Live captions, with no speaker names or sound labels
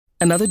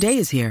Another day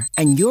is here,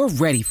 and you're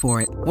ready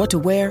for it. What to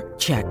wear?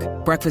 Check.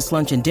 Breakfast,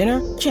 lunch, and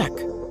dinner? Check.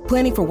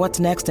 Planning for what's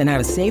next and how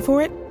to save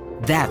for it?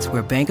 That's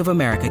where Bank of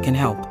America can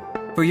help.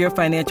 For your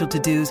financial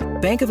to-dos,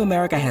 Bank of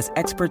America has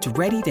experts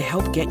ready to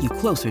help get you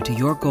closer to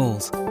your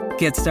goals.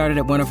 Get started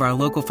at one of our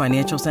local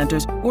financial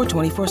centers or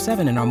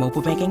 24/7 in our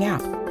mobile banking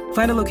app.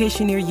 Find a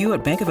location near you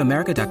at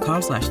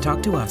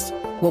bankofamerica.com/talktous.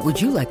 What would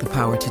you like the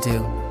power to do?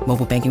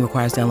 Mobile banking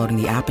requires downloading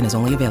the app and is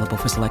only available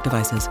for select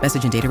devices.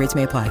 Message and data rates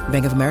may apply.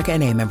 Bank of America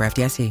N.A., member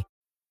FDIC.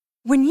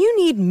 When you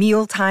need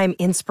mealtime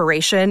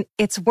inspiration,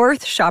 it's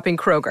worth shopping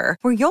Kroger,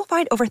 where you'll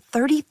find over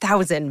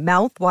 30,000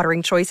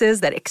 mouth-watering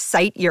choices that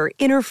excite your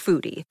inner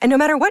foodie. And no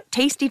matter what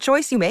tasty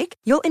choice you make,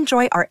 you'll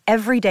enjoy our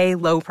everyday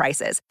low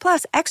prices,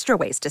 plus extra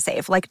ways to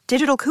save, like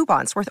digital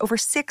coupons worth over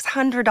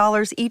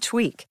 $600 each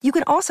week. You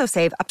can also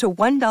save up to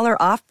 $1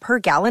 off per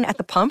gallon at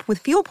the pump with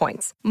fuel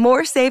points.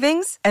 More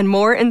savings and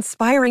more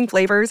inspiring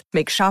flavors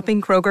make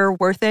shopping Kroger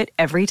worth it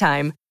every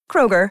time.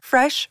 Kroger,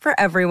 fresh for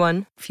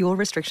everyone. Fuel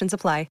restrictions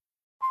apply.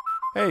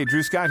 Hey,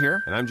 Drew Scott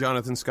here, and I'm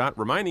Jonathan Scott,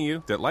 reminding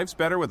you that life's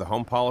better with a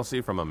home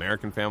policy from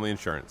American Family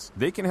Insurance.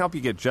 They can help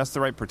you get just the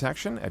right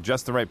protection at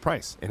just the right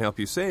price and help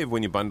you save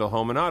when you bundle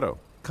home and auto.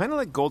 Kind of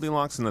like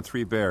Goldilocks and the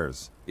Three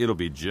Bears. It'll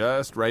be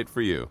just right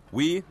for you.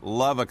 We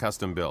love a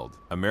custom build.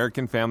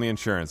 American Family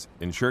Insurance.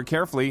 Insure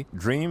carefully,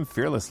 dream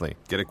fearlessly.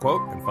 Get a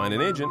quote and find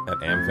an agent at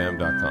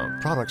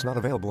amfam.com. Products not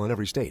available in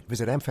every state.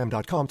 Visit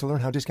amfam.com to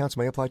learn how discounts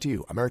may apply to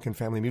you. American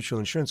Family Mutual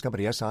Insurance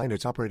Company, SI, and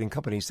its operating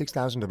company,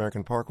 6000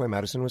 American Parkway,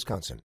 Madison,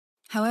 Wisconsin.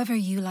 However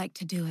you like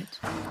to do it.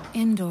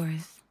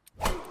 Indoors,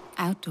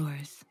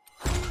 outdoors,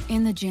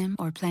 in the gym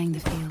or playing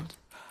the field.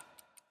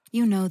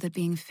 You know that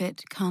being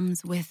fit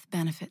comes with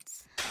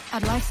benefits.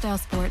 At Lifestyle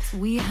Sports,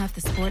 we have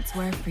the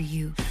sportswear for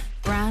you.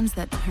 Brands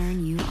that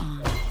turn you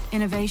on.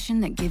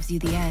 Innovation that gives you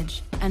the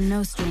edge. And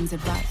no strings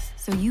advice,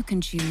 so you can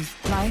choose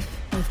life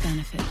with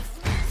benefits.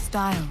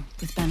 Style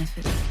with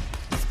benefits.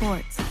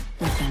 Sports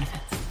with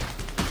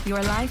benefits.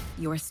 Your life,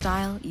 your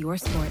style, your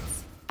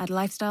sports. At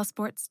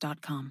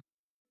lifestylesports.com.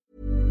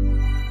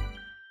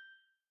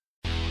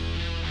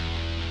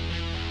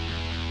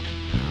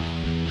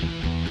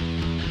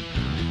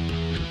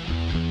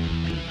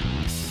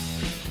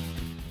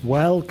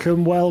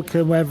 Welcome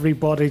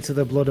everybody to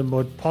the Blood and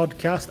Mud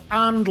podcast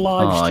and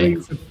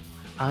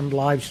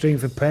live stream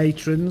for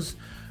patrons.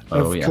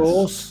 Of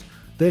course,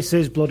 this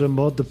is Blood and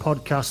Mud, the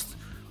podcast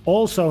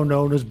also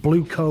known as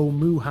Bluco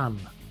Muhan.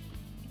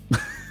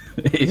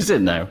 Is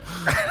it now?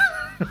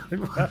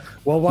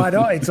 Well, why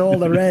not? It's all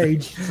the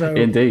rage. So.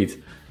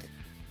 Indeed.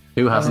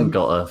 Who hasn't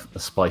got a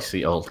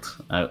spicy alt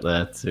out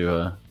there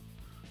to...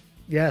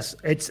 Yes,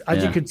 it's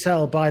as you can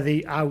tell by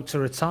the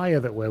outer attire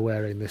that we're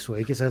wearing this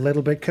week, it's a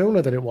little bit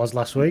cooler than it was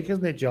last week,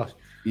 isn't it, Josh?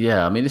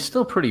 Yeah, I mean, it's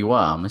still pretty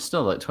warm. It's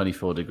still like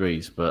 24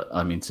 degrees, but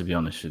I mean, to be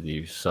honest with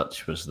you,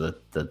 such was the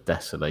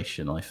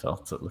desolation I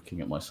felt at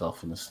looking at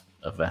myself in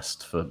a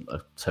vest for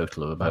a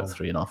total of about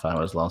 3.5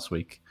 hours last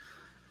week.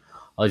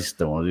 I just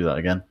don't want to do that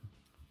again.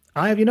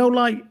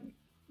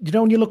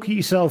 When you look at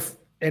yourself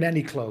in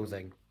any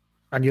clothing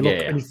and you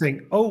look and you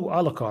think, oh,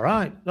 I look all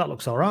right, that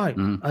looks all right.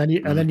 And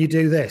then you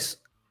do this.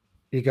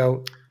 You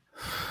go,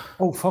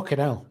 oh, fucking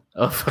hell.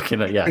 Oh, fucking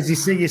hell, yeah. Because you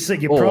see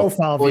your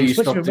profile view, you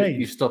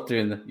stop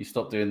doing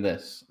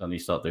this and you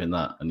start doing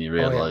that and you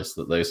realise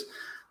that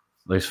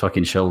those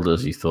fucking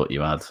shoulders you thought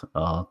you had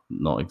are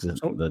not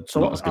existing. They're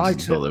not as good as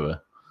you thought they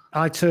were.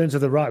 I turn to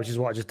the right, which is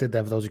what I just did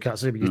there for those who can't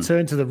see, but you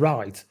turn to the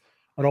right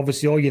and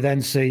obviously all you then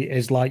see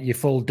is like your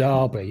full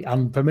derby.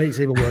 And for me,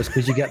 it's even worse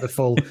because you get the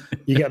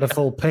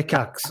full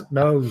pickaxe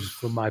nose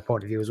from my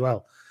point of view as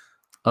well.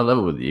 I'll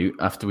level with you.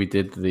 After we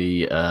did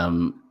the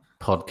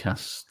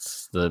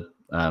podcasts, the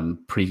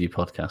preview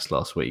podcast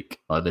last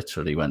week, I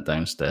literally went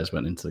downstairs,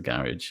 went into the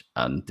garage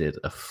and did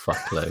a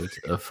fuckload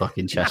of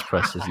fucking chest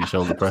presses and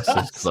shoulder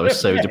presses because I was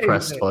so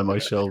depressed by my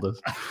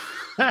shoulders.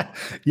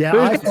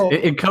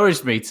 It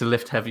encouraged me to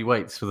lift heavy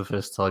weights for the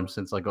first time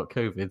since I got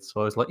COVID.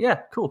 So I was like,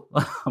 yeah, cool.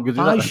 I'm going to do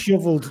that. I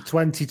shoveled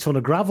 20 ton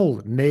of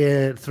gravel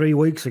near 3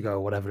 weeks ago,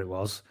 whatever it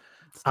was.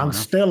 And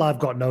still I've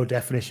got no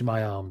definition in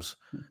my arms.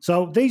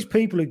 So these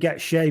people who get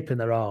shape in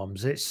their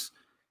arms, it's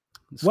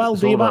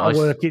the amount of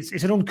work, it's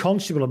an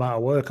unconscionable amount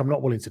of work. I'm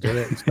not willing to do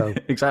it. So.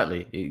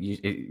 Exactly.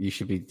 You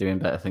should be doing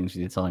better things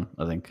with your time,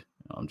 I think.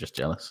 I'm just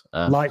jealous.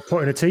 Like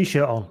putting a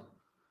T-shirt on.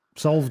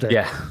 Solved it.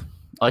 Yeah.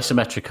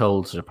 Isometric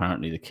holds are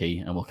apparently the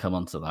key, and we'll come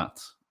on to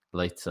that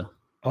later.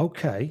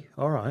 Okay.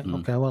 All right.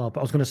 Okay. Well, I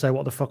was going to say,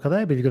 what the fuck are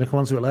they? But if you're going to come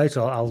on to it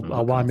later, I'll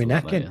wind my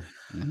neck in.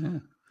 Yeah.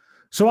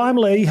 So I'm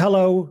Lee.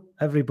 Hello,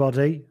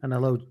 everybody. And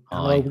hello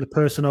the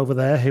person over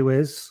there who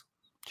is...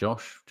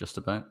 Josh, just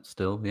about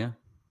still, yeah.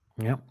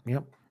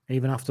 Yep.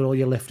 Even after all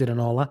your lifting and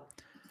all that.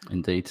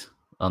 Indeed.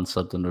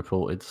 Unsubbed and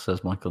reported,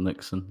 says Michael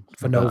Nixon.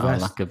 For no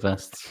vest. Lack of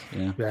vests.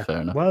 Yeah,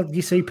 fair enough. Well,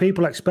 you see,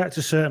 people expect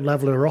a certain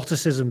level of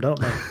eroticism, don't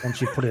they,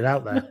 once you put it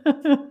out there?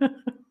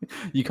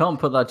 You can't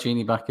put that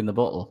genie back in the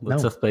bottle. The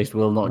toothpaste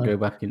will not go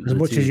back in. As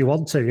much as you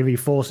want to. If you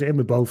force it in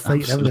with both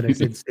feet and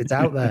everything, it's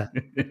out there.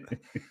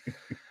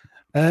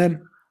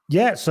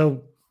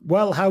 So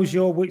Well, how's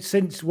your week?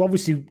 Since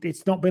obviously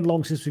it's not been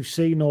long since we've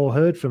seen or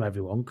heard from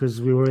everyone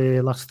because we were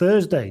here last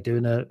Thursday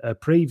doing a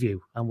preview,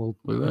 and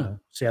we'll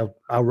see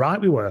how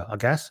right we were, I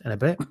guess, in a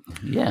bit.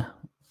 Yeah.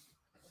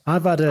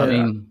 I've had a. I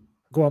mean,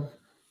 go on.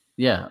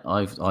 Yeah,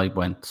 I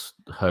went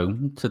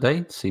home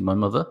today to see my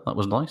mother. That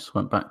was nice.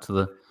 Went back to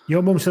the.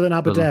 Your mum's still in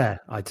Aberdare,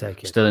 I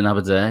take it. Still in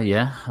Aberdare,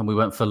 yeah. And we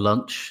went for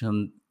lunch,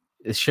 and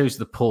it shows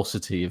the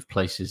paucity of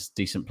places,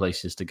 decent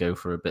places to go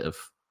for a bit of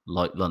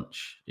light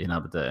lunch in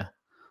Aberdare.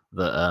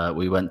 That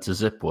we went to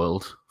Zip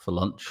World for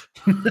lunch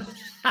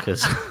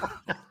because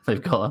they've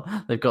got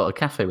a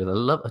cafe with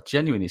a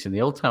genuinely, it's in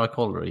the Old Tower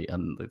Colliery,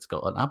 and it's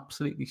got an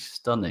absolutely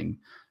stunning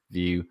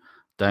view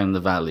down the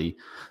valley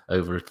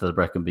over to the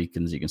Brecon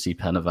Beacons. You can see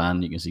Pen y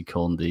Fan, you can see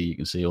Corndy, you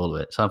can see all of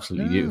it. It's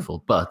absolutely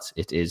beautiful, but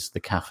it is the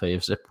cafe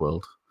of Zip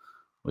World,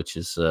 which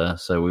is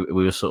so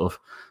we were sort of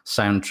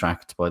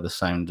soundtracked by the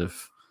sound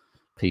of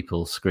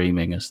people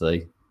screaming as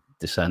they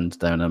descend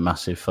down a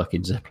massive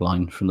fucking zip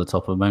line from the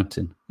top of a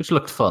mountain, which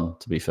looked fun,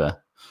 to be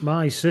fair.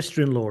 My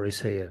sister-in-law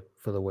is here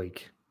for the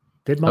week.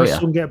 Did my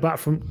son get back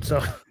from...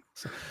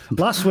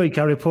 last week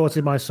I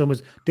reported my son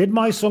was... Did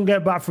my son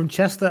get back from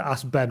Chester?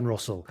 Asked Ben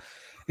Russell.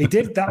 He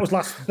did. That was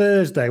last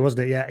Thursday,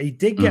 wasn't it? Yeah, he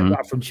did get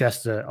back from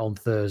Chester on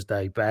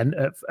Thursday, Ben,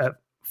 at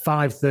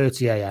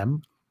 5:30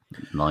 a.m.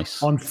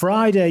 Nice. On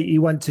Friday, he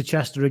went to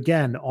Chester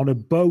again on a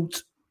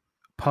boat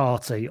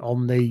party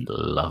on the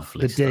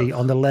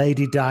on the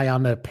Lady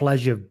Diana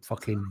pleasure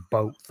fucking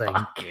boat thing.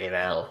 Fucking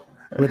hell.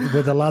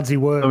 With the lads he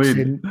works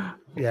in.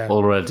 Yeah.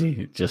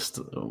 Already just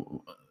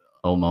all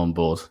on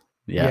board.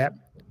 Yeah.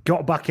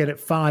 Got back in at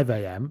 5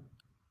 a.m.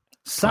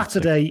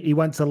 Saturday, he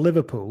went to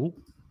Liverpool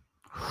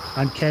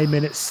and came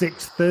in at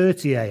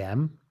 6:30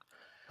 a.m.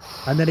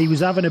 And then he was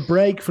having a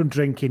break from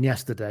drinking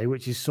yesterday,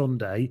 which is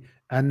Sunday.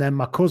 And then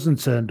my cousin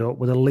turned up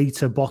with a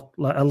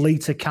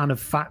litre can of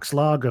Fax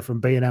Lager from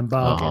B&M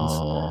Bargains.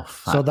 Oh,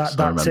 so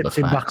that tipped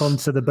him back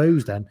onto the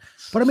booze then.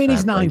 But I mean,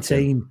 he's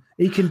 19.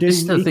 He can do... This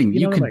is the thing.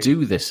 You can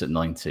do this at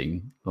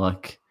 19.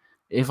 Like,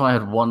 if I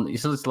had one...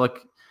 It's like,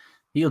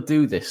 he'll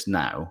do this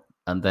now,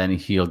 and then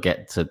he'll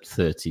get to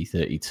 30,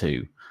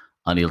 32,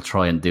 and he'll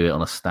try and do it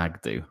on a stag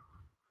do.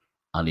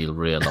 And he'll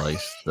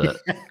realise that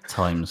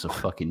times have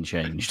fucking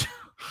changed.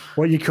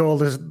 What you call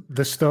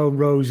the Stone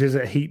Roses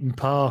at Heaton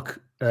Park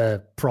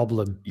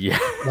problem. Yeah.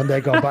 When they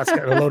go back to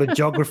get a load of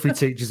geography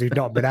teachers who've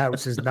not been out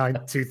since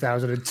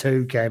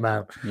 2002 came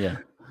out. Yeah.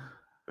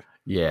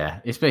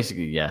 Yeah. It's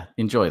basically,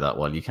 enjoy that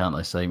while you can't,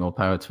 I say. More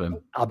power to him.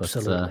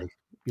 Absolutely.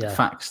 But,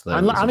 Facts, though.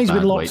 And he's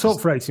been locked up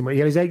for 18 months. He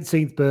had his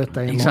 18th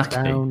birthday in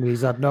lockdown.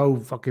 He's had no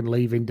fucking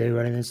leaving do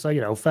or anything.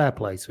 So, fair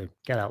play to him.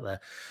 Get out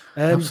there.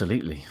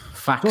 Absolutely.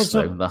 Facts,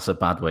 though, that's a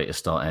bad way to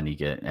start any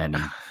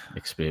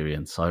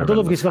experience. I don't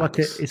know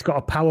if it's got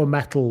a power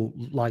metal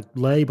like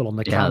label on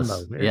the can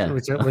though. Yeah,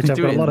 which I've got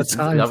a lot of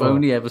time for. I've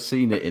only ever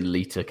seen it in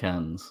litre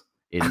cans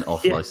in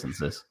off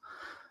licenses.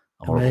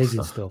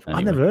 Amazing stuff.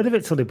 Anyway. I never heard of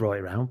it till they brought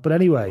it around. But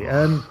anyway,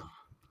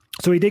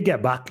 so he did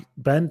get back,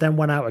 Ben, then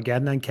went out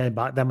again, then came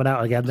back, then went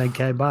out again, then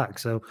came back.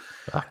 So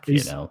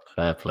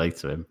fair play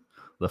to him.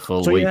 The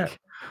full week. Yeah.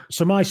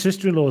 So my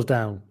sister-in-law's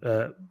down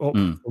up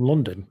from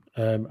London,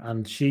 and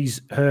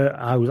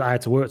I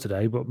had to work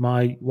today, but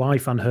my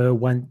wife and her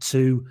went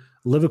to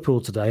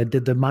Liverpool today and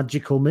did the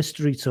Magical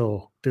Mystery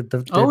Tour.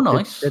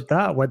 Nice. Did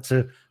that. Went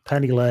to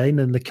Penny Lane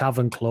and the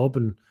Cavern Club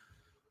and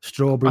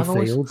Strawberry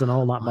Fields and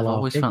all that malarkey. I've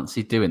always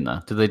fancied doing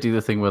that. Do they do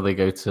the thing where they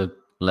go to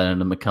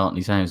Lennon and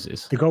McCartney's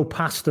houses? They go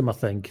past them, I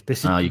think. You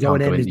can't go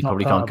in. You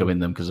probably can't go in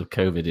them because of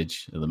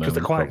COVID-age at the moment.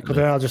 Because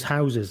they are just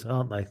houses,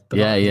 aren't they?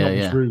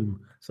 They're not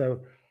room. So...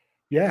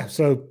 Yeah,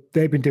 so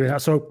they've been doing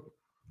that. So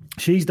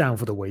she's down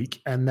for the week,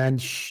 and then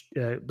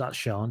that's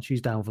Sean.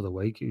 She's down for the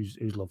week,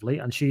 who's lovely,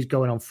 and she's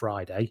going on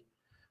Friday.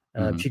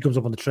 She comes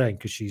up on the train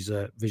because she's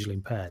visually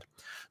impaired.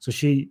 So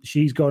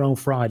she's going on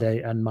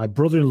Friday, and my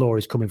brother-in-law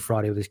is coming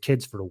Friday with his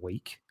kids for a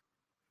week.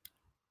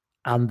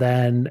 And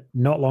then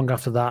not long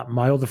after that,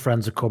 my other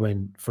friends are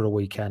coming for a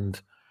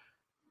weekend.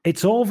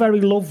 It's all very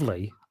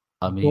lovely.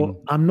 I mean,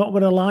 but I'm not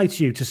going to lie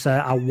to you to say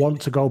I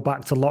want to go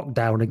back to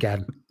lockdown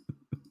again.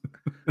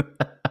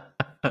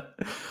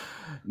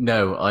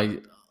 No,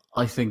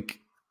 I think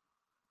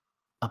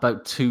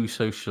about 2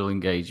 social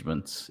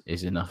engagements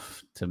is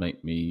enough to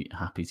make me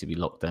happy to be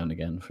locked down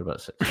again for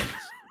about 6 months.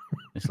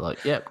 It's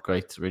like, yep,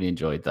 great, really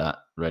enjoyed that.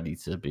 Ready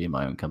to be in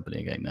my own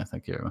company again now.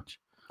 Thank you very much.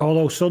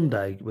 Although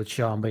Sunday, with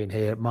Sean being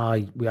here,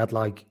 we had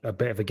like a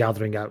bit of a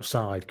gathering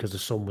outside because the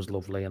sun was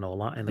lovely and all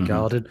that in the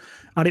garden.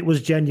 And it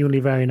was genuinely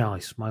very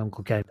nice. My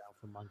uncle came down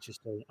from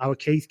Manchester. Our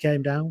Keith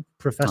came down,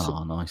 Professor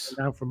nice.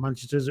 Came down from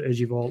Manchester, as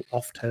you've all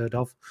oft heard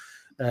of.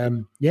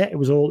 It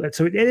was all.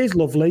 So it is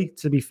lovely,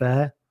 to be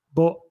fair.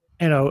 But,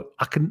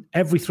 I can,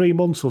 every 3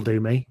 months will do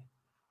me.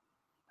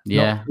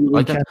 Yeah.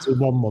 I can't do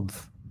 1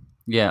 month.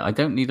 Yeah, I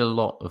don't need a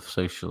lot of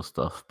social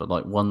stuff, but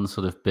like one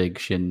sort of big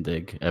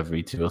shindig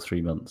every 2 or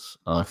 3 months.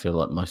 I feel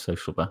like my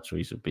social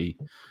batteries would be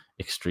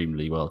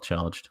extremely well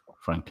charged,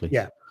 frankly.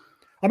 Yeah.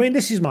 I mean,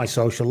 this is my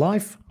social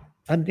life.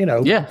 And, you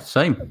know, yeah,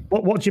 same.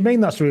 What do you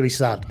mean that's really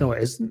sad? No,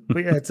 it isn't.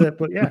 But yeah, so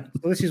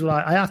this is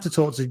what I have to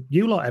talk to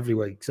you lot every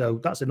week. So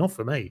that's enough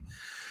for me.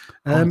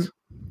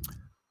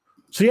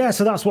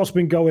 So that's what's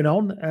been going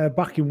on.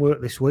 Back in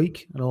work this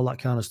week and all that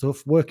kind of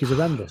stuff. Work is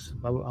horrendous.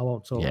 I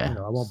won't talk. Yeah.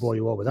 I won't bore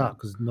you all with that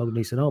because nobody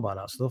needs to know about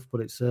that stuff.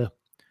 But it's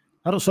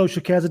adult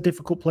social care is a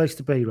difficult place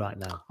to be right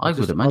now. I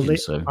would imagine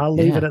so. I'll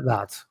leave it at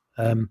that.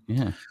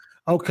 Yeah.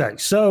 Okay,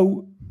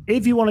 so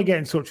if you want to get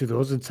in touch with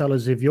us and tell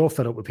us if you're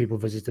fed up with people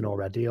visiting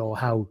already, or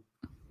how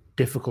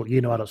difficult you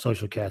know adult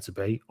social care to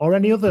be, or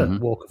any other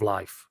walk of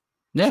life,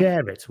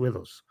 share it with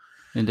us.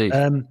 Indeed.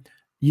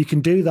 You can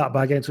do that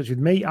by getting in touch with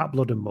me at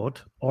Blood and Mud,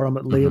 or I'm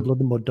at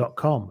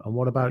leahbloodandmud.com. And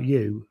what about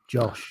you,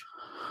 Josh?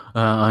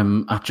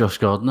 I'm at Josh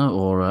Gardner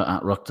or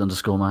at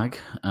rucked_mag,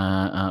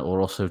 or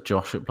also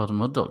Josh at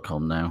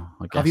bloodandmud.com now.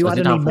 I guess. Have you had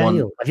an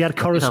email? Have you had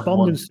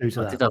correspondence through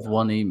to that? I did have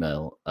one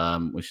email,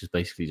 which is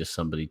basically just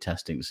somebody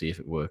testing to see if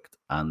it worked.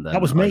 And then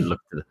that was me.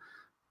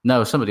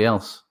 No, somebody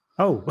else.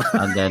 Oh.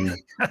 and then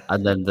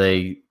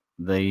they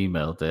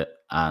emailed it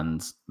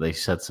and they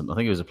said something. I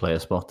think it was a player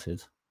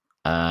spotted.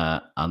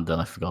 And then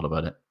I forgot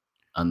about it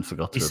and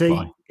forgot to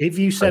reply. See, if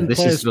you send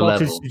player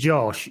spotted to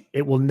Josh,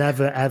 it will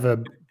never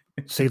ever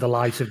see the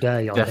light of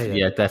day on here.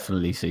 Yeah,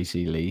 definitely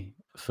CC Lee.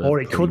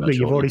 Or it could be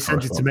you've already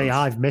sent it to me.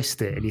 I've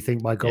missed it, and you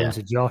think by going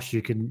to Josh,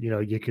 you can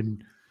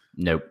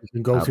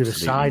go through the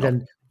side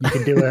and you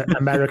can do an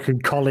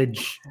American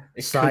college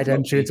side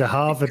entry into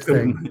Harvard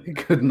thing. It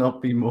could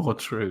not be more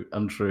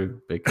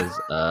untrue because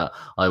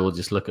I will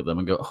just look at them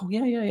and go, oh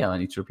yeah, I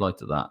need to reply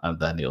to that, and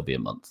then it'll be a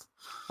month.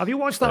 Have you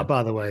watched that,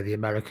 by the way, the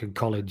American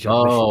college?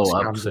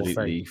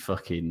 Absolutely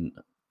fucking.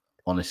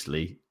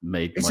 Honestly,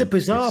 it's a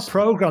bizarre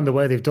program the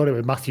way they've done it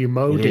with Matthew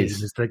Modine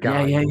as the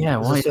guy. Yeah.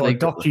 Why is it a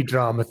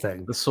docudrama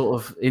thing? The sort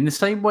of in the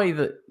same way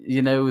that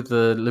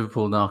the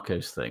Liverpool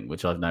Narcos thing,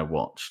 which I've now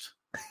watched,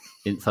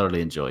 thoroughly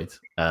enjoyed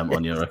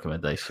on your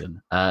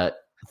recommendation. The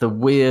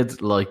weird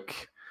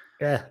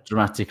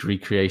dramatic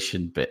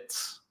recreation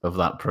bits of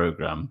that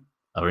program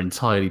are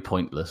entirely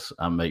pointless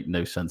and make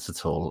no sense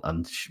at all.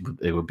 And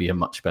it would be a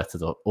much better.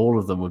 All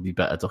of them would be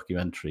better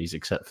documentaries,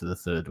 except for the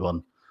third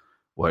one,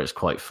 where it's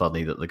quite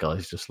funny that the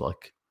guy's just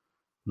like,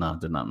 no,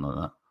 didn't happen like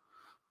that.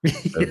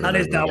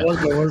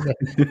 Wasn't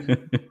it?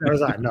 I was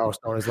like, no, it's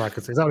not what it's like.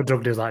 Is that what a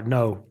drug dealer's like?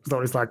 No, it's not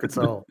what it's like at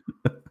all.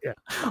 Yeah.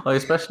 I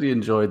especially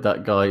enjoyed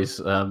that guy's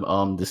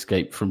armed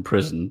escape from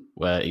prison,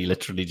 where he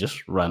literally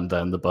just ran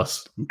down the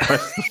bus and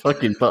pressed the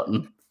fucking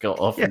button, got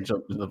off and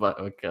jumped in the back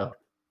of a car.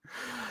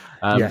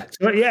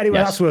 Anyway,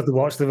 that's worth the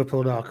watch,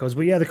 Liverpool Narcos.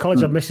 But the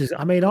college of misses.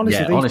 I mean,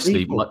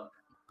 honestly,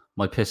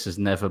 my piss has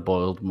never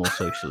boiled more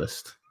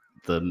socialist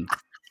than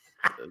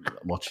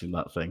watching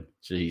that thing.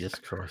 Jesus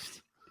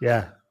Christ.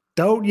 Yeah.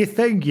 Don't you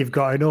think you've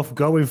got enough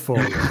going for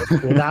you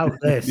without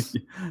this?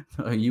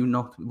 Are you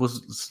not?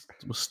 Was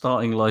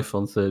starting life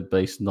on third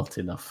base not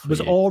enough? Was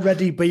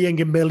already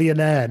being a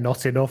millionaire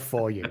not enough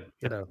for you?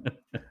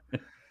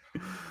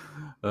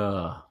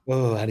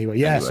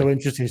 Anyway, so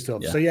interesting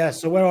stuff. Yeah.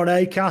 So we're on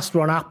Acast,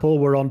 we're on Apple,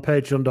 we're on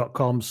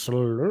patreon.com/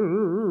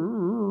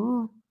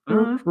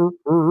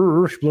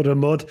 Blood and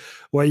Mud,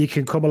 where you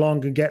can come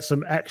along and get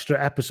some extra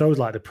episodes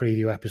like the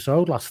preview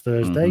episode last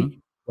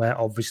Thursday, where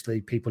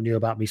obviously people knew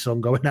about my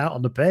son going out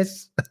on the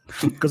piss,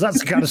 because that's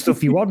the kind of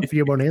stuff you want for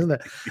your money, isn't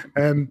it?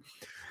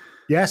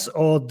 Yes,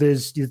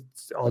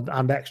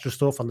 and extra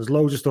stuff, and there's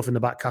loads of stuff in the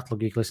back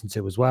catalogue you can listen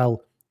to as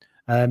well.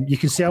 You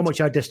can see how much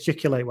I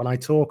gesticulate when I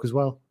talk as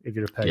well, if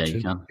you're a patron.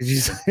 Yeah,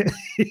 you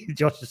can.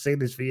 Josh has seen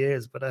this for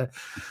years, but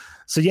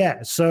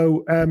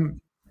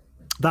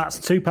that's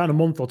 £2 a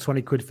month or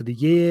 £20 for the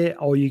year,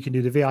 or you can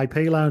do the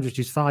VIP lounge, which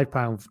is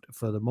 £5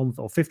 for the month,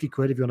 or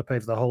 £50 if you want to pay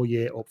for the whole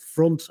year up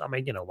front. I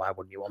mean, why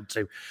wouldn't you want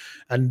to?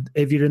 And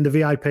if you're in the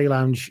VIP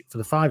lounge for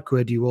the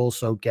 £5, you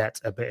also get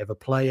a bit of a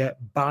player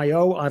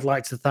bio. I'd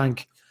like to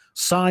thank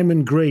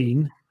Simon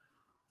Green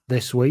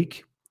this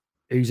week,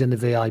 who's in the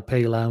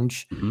VIP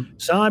lounge.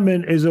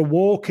 Simon is a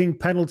walking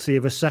penalty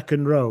of a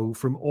second row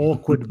from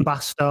awkward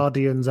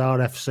Bastardians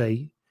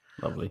RFC.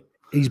 Lovely.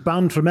 He's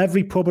banned from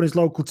every pub in his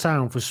local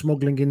town for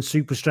smuggling in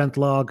super strength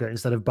lager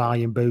instead of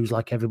buying booze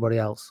like everybody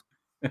else.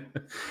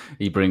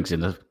 He brings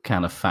in a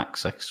can of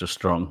Fax Extra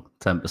Strong,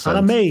 10%. And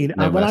I mean,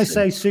 when I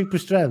say super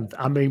strength,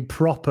 I mean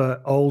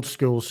proper old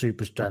school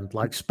super strength,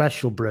 like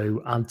Special Brew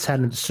and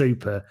Tennant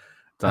Super.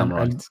 Damn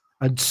right.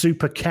 And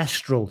Super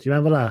Kestrel. Do you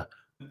remember that?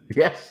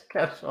 Yes,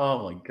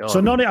 oh my God. So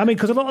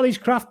because a lot of these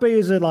craft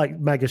beers are like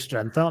mega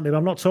strength, aren't they?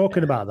 I'm not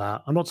talking about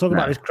that. I'm not talking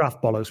about this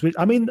craft bollocks.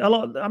 A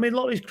lot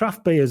of these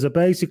craft beers are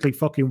basically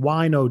fucking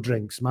wino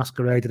drinks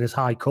masqueraded as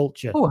high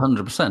culture. Oh,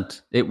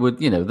 100%. It would,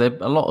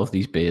 a lot of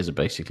these beers are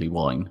basically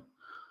wine.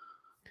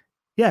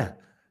 Yeah.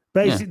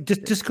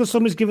 Just because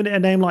somebody's given it a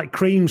name like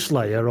Cream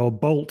Slayer or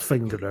Bolt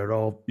Fingerer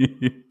or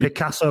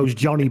Picasso's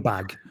Johnny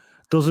Bag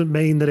doesn't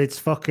mean that it's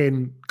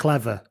fucking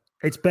clever.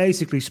 It's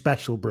basically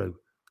Special Brew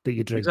that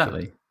you drink.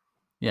 Exactly.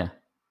 Yeah.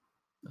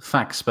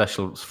 Fax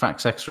Extra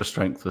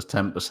Strength was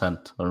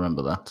 10%. I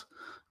remember that,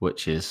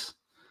 which is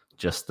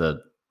just a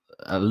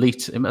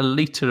liter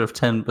of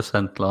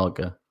 10%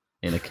 lager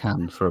in a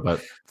can for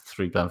about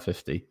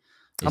 £3.50.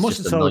 It's must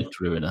just have a told- night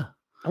ruiner.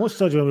 I must have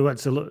told you when we went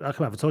to. I can't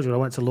remember. I told you when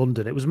I went to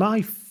London. It was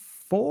my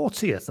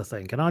 40th, I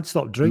think, and I'd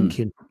stopped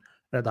drinking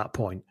at that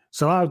point.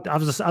 So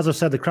as I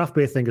said, the craft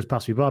beer thing has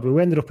passed me by. But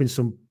we ended up in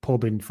some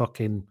pub in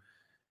fucking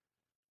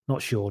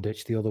not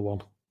Shoreditch, the other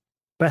one,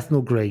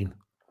 Bethnal Green,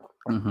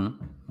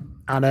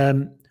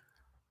 and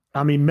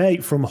I mean,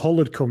 mate from Hull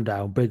had come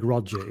down, Big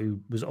Roger, who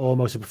was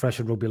almost a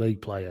professional rugby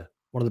league player,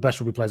 one of the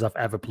best rugby players I've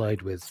ever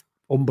played with,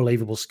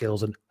 unbelievable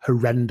skills and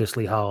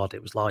horrendously hard.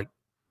 It was like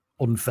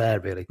unfair,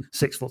 really.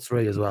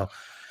 6'3" as well.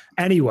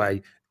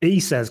 Anyway, he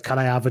says, "Can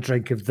I have a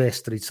drink of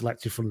this?" that he'd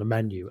selected from the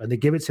menu, and they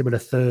give it to him in a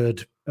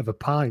third of a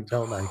pint,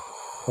 don't they,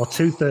 or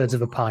 2/3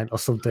 of a pint or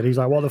something? He's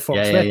like, "What the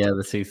fuck's this?" Yeah,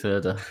 the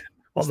 2/3.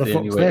 What the the fuck's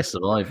only way to this?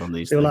 survive on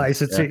these They were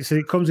things. like, so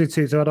it comes in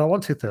 2/3. I don't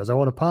want 2/3. I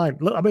want a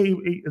pint. Look, I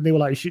mean, and they were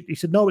like, he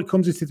said, no, it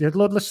comes in 2/3.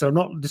 Lord, listen, I'm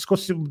not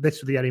discussing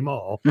this with you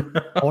anymore.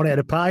 I want it in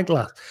a pint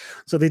glass.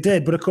 So they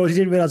did, but of course, he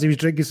didn't realize he was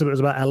drinking something that was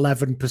about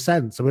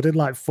 11%. So within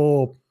like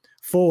four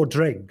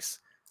drinks,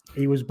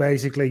 he was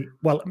basically,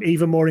 well,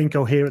 even more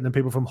incoherent than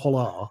people from Hull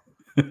are,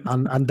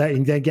 and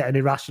then getting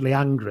irrationally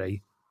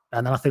angry,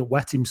 and then I think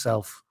wet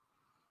himself.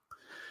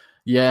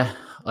 Yeah,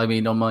 I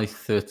mean, on my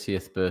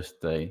 30th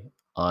birthday,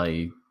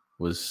 I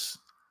was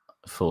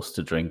forced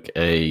to drink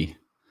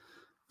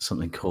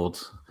something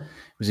called, it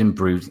was in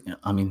Brew.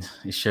 I mean,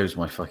 it shows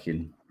my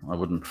fucking, I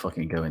wouldn't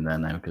fucking go in there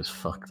now because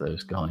fuck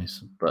those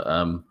guys. But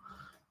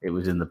it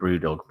was in the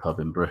Brewdog pub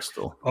in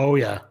Bristol. Oh,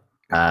 yeah.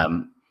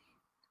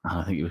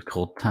 I think it was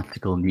called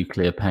Tactical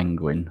Nuclear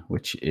Penguin,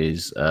 which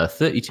is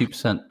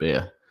 32%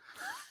 beer.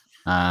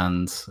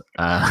 And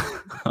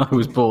I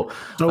was bought.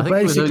 So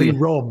basically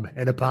rum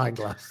in a pint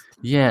glass.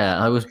 Yeah,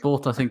 I was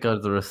bought, I think,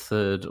 either a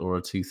third or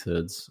a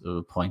 2/3 of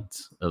a pint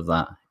of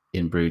that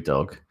in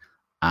Brewdog.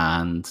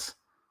 And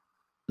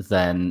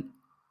then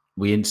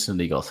we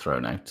instantly got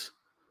thrown out.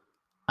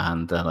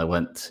 And then I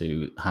went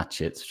to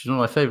Hatchett's, which is one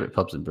of my favourite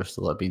pubs in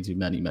Bristol. I've been to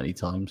many, many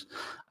times.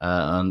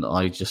 And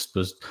I just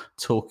was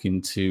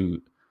talking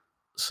to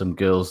some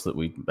girls that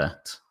we'd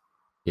met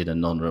in a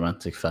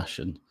non-romantic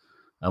fashion.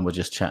 And we're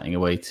just chatting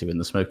away in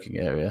the smoking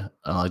area.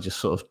 And I just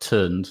sort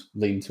of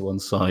leaned to one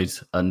side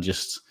and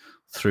just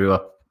threw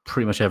up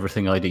pretty much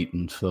everything I'd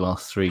eaten for the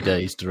last 3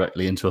 days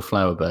directly into a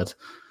flower bed,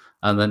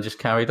 and then just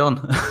carried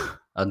on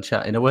and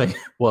chatting away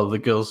while the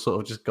girls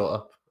sort of just got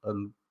up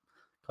and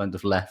kind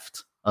of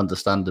left,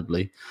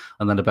 understandably.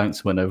 And then a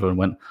bouncer went over and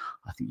went,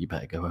 "I think you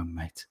better go home,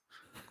 mate."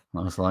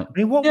 And I was like, I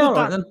mean,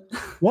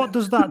 what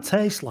does that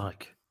taste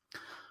like?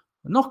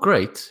 Not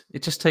great.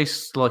 It just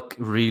tastes like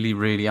really,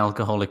 really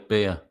alcoholic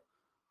beer.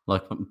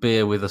 Like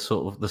beer with the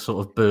sort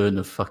of burn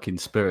of fucking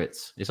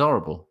spirits. It's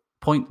horrible.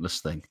 Pointless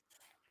thing.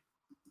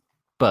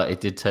 But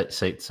it did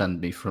send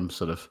me from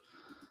sort of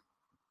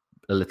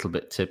a little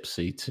bit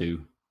tipsy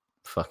to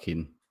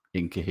fucking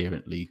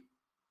incoherently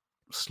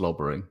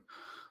slobbering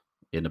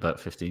in about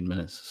 15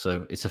 minutes.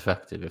 So it's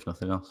effective, if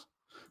nothing else.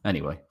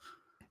 Anyway.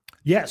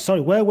 Yeah,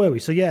 sorry, where were we?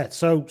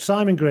 So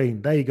Simon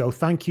Green, there you go.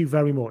 Thank you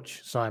very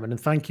much, Simon. And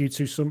thank you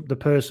to the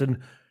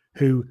person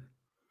who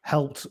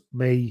helped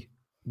me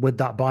with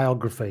that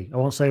biography. I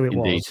won't say who it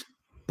was.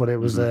 But it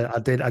was,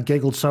 I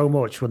giggled so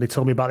much when they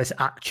told me about this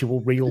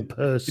actual real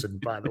person,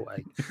 by the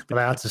way, that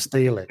I had to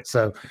steal it.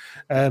 So,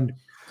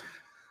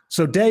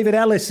 so David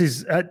Ellis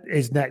is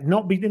next.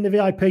 Not being in the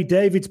VIP,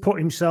 David's put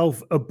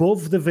himself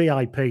above the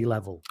VIP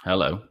level.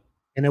 Hello.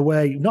 In a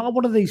way, not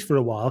one of these for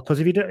a while,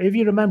 because if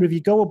you remember, if you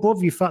go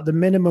above the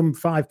minimum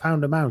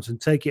 £5 amount and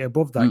take it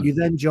above that, you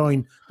then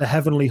join the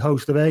heavenly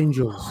host of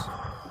angels.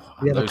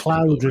 We have a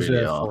cloud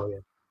reserved for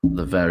you.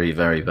 The very,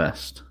 very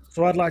best.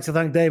 So I'd like to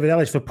thank David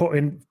Ellis for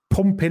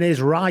pumping his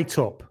right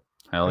up.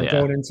 Hell yeah.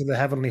 Going into the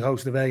heavenly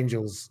host of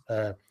angels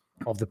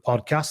of the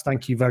podcast.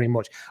 Thank you very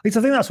much. At least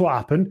I think that's what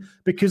happened,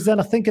 because then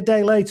I think a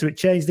day later it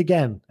changed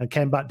again and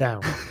came back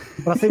down.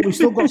 But I think we've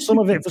still got some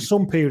of it for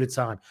some period of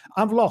time.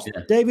 I've lost.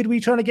 Yeah. David, were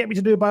you trying to get me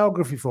to do a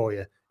biography for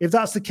you? If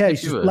that's the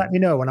case, just let me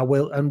know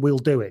and we'll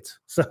do it.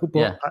 So, but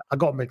yeah. I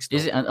got mixed up.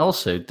 Is it? And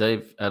also,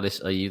 Dave Ellis,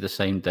 are you the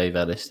same Dave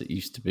Ellis that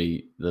used to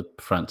be the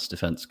France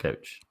defence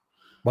coach?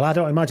 Well, I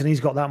don't imagine he's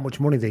got that much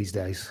money these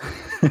days,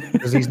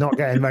 because he's not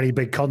getting very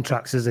big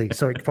contracts, is he?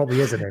 So it probably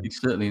isn't him. He's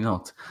certainly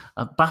not.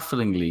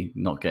 Bafflingly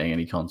not getting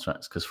any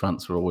contracts, because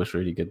France were always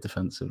really good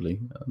defensively.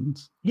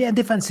 And yeah,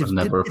 defensive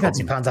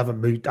plans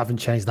haven't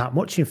changed that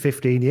much in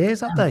 15 years,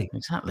 have they?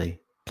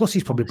 Exactly. Plus,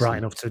 he's probably bright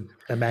enough to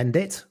amend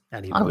it.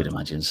 Anyway. I would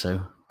imagine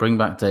so. Bring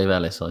back Dave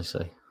Ellis, I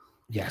say.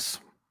 Yes.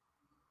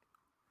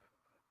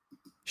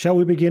 Shall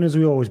we begin as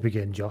we always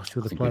begin, Josh,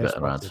 with the player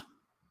spotted?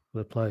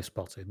 With the player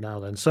spotted. Now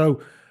then,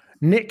 so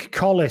Nick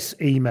Collis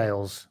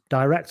emails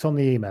direct on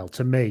the email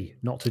to me,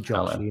 not to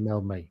Josh. He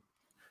emailed me.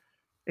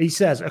 He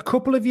says, a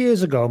couple of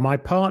years ago, my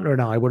partner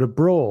and I were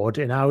abroad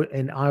in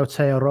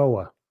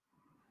Aotearoa.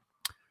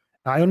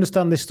 I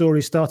understand this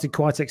story started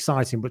quite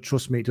exciting, but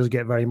trust me, it does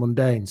get very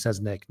mundane,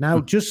 says Nick. Now,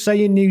 just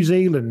saying New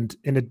Zealand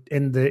in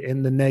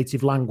the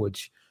native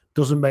language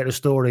doesn't make the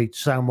story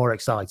sound more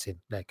exciting,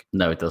 Nick.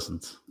 No, it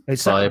doesn't.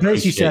 It's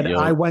basically said,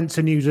 I went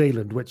to New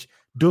Zealand, which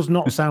does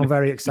not sound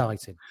very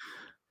exciting.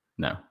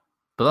 No,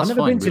 but that's I've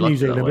never fine. been to New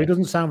Zealand, but it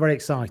doesn't sound very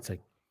exciting.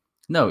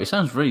 No, it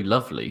sounds really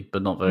lovely,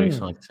 but not very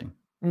exciting.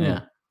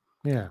 Yeah.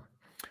 Yeah.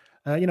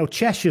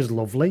 Cheshire's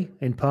lovely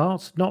in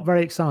parts, not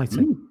very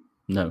exciting.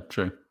 No,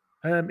 true.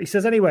 He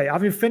says, anyway,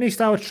 having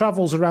finished our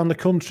travels around the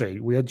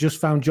country, we had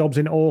just found jobs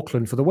in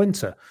Auckland for the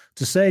winter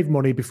to save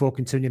money before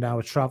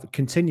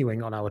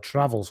continuing on our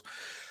travels.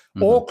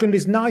 Auckland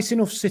is nice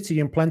enough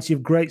city and plenty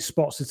of great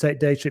spots to take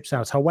day trips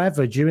out.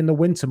 However, during the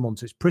winter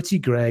months, it's pretty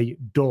grey,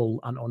 dull,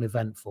 and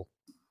uneventful.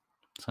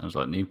 Sounds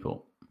like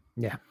Newport.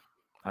 Yeah.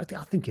 I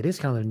think it is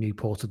kind of the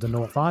Newport of the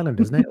North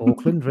Island, isn't it?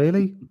 Auckland,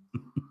 really?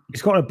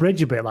 It's got a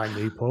bridge a bit like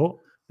Newport.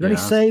 Is there any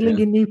sailing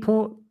in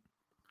Newport?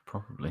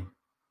 Probably.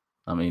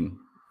 I mean,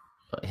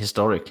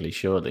 historically,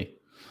 surely.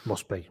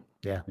 Must be,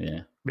 yeah.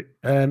 Yeah.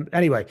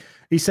 Anyway,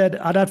 he said,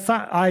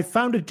 I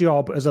found a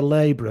job as a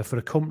labourer for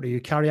a company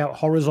who carry out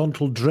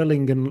horizontal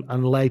drilling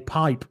and lay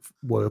pipe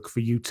work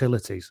for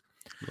utilities.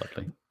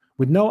 Lovely.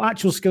 With no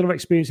actual skill or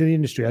experience in the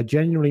industry, I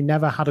genuinely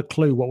never had a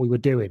clue what we were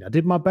doing. I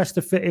did my best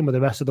to fit in with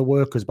the rest of the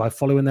workers by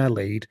following their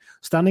lead,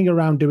 standing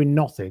around doing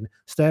nothing,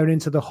 staring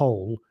into the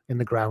hole in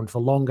the ground for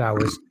long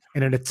hours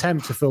in an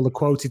attempt to fill the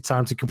quoted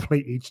time to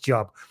complete each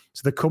job,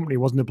 so the company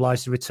wasn't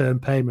obliged to return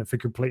payment for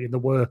completing the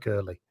work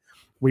early.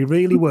 We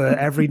really were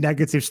every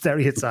negative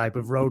stereotype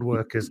of road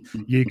workers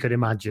you could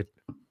imagine.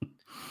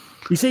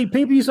 You see,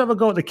 people used to have a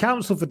go at the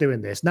council for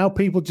doing this. Now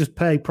people just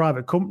pay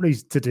private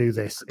companies to do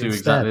this. Do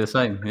exactly the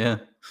same, yeah.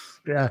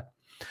 Yeah.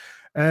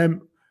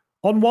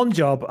 On one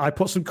job, I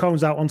put some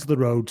cones out onto the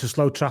road to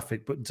slow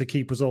traffic, but to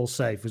keep us all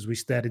safe as we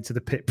stared into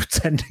the pit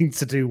pretending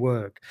to do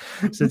work.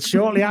 So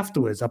shortly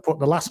afterwards, I put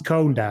the last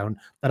cone down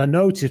and I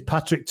noticed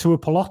Patrick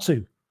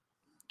Tuipulotu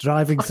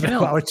driving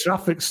through our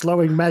traffic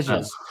slowing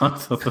measures. I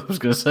was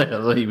going to say, I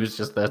thought he was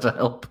just there to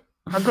help.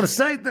 I've got to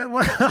say that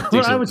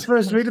when I was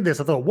first reading this,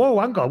 I thought, whoa,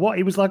 hang on, what?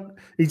 He was like,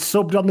 he'd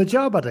subbed on the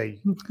job, had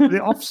he?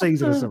 The off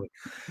season or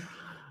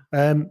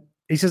something.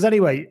 He says,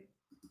 anyway,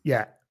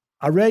 yeah,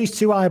 I raised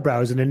two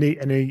eyebrows and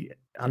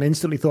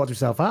instantly thought to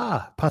himself,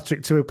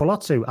 Patrick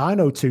Tuipulotu, I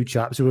know two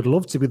chaps who would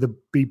love to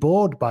be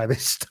bored by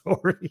this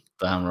story.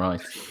 Damn right.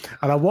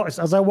 And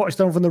as I watched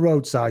on from the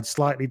roadside,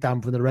 slightly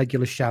damp from the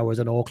regular showers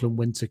an Auckland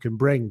winter can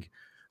bring.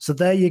 So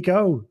there you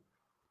go.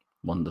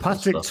 Wonderful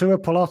Patrick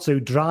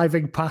Tuipulotu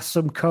driving past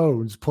some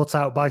cones put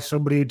out by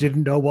somebody who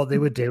didn't know what they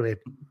were doing.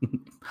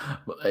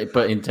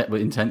 but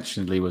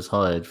intentionally was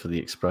hired for the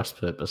express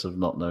purpose of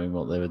not knowing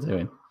what they were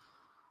doing.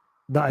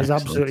 That is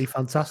absolutely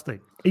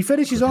fantastic. He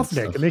finishes off,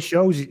 Nick, and this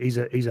shows he's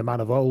a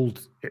man of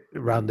old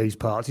around these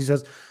parts. He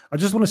says, I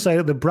just want to say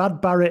that the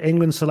Brad Barrett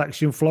England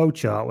selection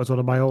flowchart was one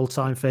of my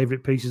all-time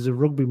favourite pieces of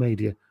rugby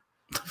media.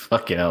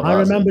 Fucking hell. I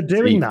remember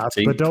doing that,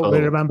 but don't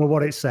really remember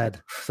what it said.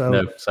 So,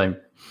 no, same.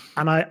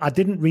 And I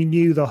didn't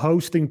renew the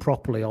hosting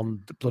properly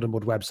on the Blood and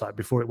Mud website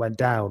before it went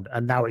down,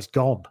 and now it's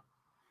gone.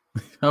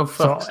 Oh,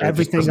 fuck. So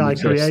everything I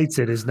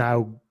created is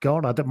now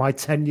gone. My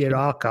 10-year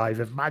archive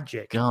of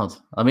magic. God.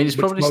 I mean, it's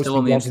probably still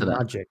on the internet.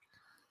 Magic.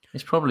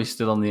 It's probably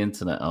still on the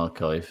internet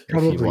archive.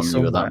 Probably if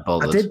you were that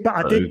bothered.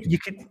 I did. You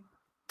could,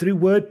 through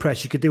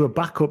WordPress, you could do a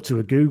backup to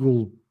a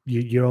Google,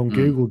 your own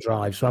Google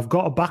Drive. So I've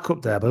got a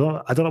backup there,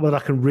 but I don't know whether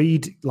I can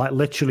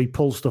literally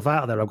pull stuff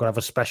out of there. I've got to have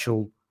a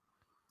special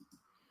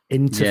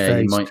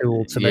interface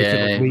tool to make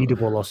it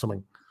readable or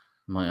something.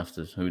 Might have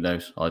to. Who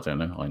knows? I don't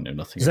know. I know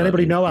nothing. Does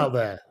anybody know out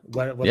there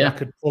whether I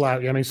could pull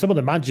out? I mean, some of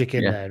the magic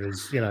in there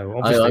is,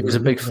 obviously. I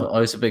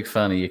was a big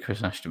fan of your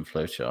Chris Ashton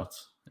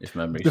flowcharts. If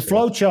memory. The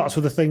flowcharts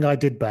were the thing I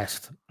did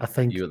best. I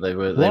think they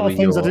were. A lot of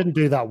things I didn't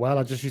do that well.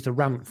 I just used to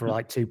rant for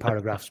like 2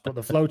 paragraphs. But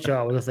the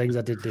flowchart were the things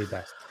I did do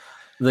best.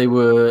 They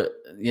were,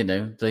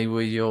 they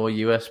were your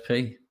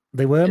USP.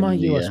 They were my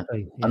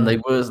USP, and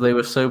they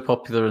were so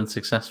popular and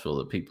successful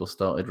that people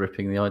started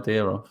ripping the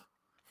idea off.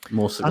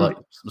 More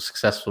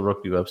successful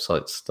rugby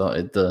websites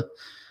started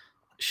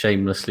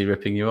shamelessly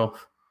ripping you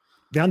off.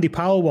 The Andy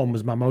Powell one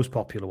was my most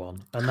popular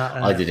one, and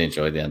that I did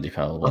enjoy the Andy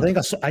Powell one. I think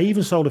I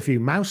even sold a few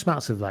mouse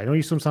mats of that.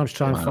 You sometimes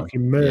try and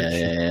fucking merch.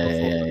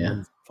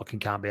 Yeah. Fucking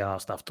can't be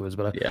arsed afterwards,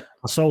 but I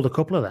sold a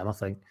couple of them, I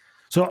think.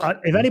 So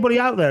if anybody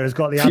out there has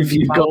got the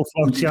Andy Powell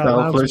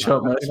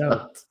flowchart mouse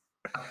mat,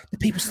 do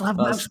people still have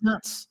mouse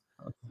mats?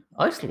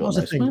 I still got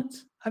mouse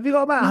mats. Have you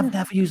got a mat? I've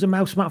never used a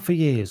mouse mat for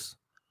years.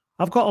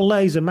 I've got a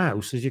laser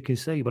mouse, as you can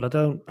see, but I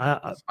don't.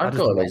 I've got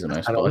a laser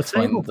mouse, but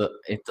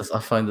I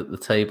find that the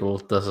table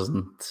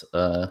doesn't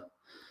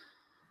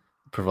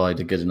provide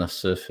a good enough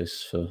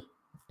surface for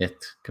it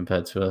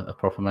compared to a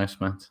proper mouse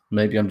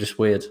mat.Maybe I'm just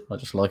weird. I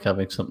just like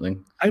having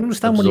something. I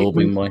understand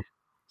absorbing my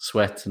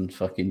sweat and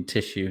fucking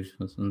tissues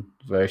and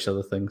various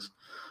other things.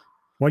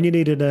 In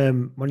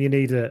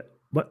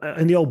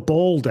the old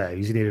ball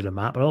days, you needed a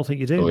mat, but I don't think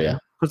you do. Oh yeah.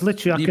 Because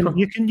literally,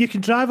 you can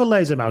drive a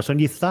laser mouse on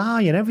your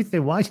thigh and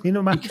everything. Why do you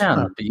know? You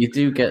can, but you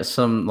do get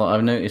some.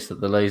 I've noticed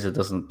that the laser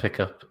doesn't pick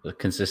up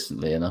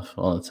consistently enough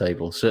on a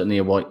table. Certainly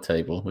a white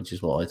table, which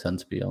is what I tend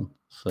to be on.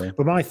 So,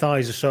 but my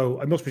thighs are so.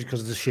 It must be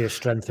because of the sheer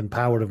strength and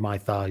power of my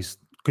thighs.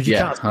 Because you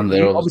can't. And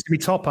they're obviously, my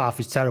top half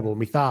is terrible.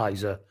 My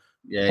thighs are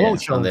Yeah, I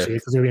won't show them to you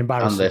because they're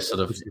embarrassing. And they're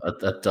sort of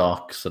a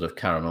dark sort of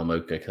caramel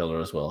mocha colour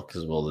as well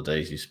because of all the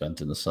days you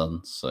spent in the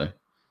sun. So,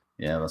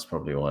 yeah, that's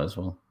probably why as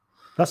well.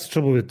 That's the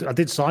trouble with. I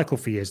did cycle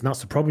for years, and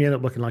that's the problem. You end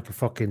up looking like a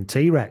fucking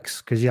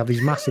T-Rex because you have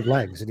these massive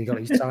legs and you got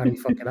these tiny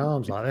fucking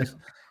arms like this.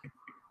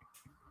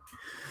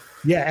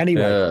 Yeah.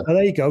 Anyway,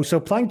 there you go. So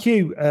thank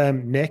you,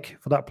 Nick,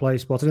 for that play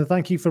spot, and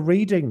thank you for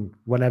reading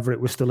whenever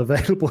it was still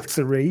available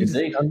to read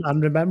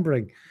and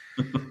remembering.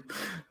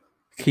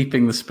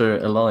 Keeping the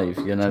spirit alive.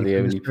 You know, the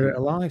only spirit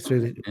alive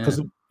through because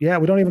we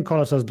don't even call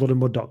ourselves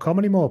bloodandmud.com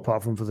anymore,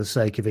 apart from for the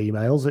sake of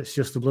emails. It's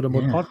just the Blood and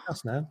Mud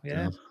podcast now.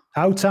 Yeah. God.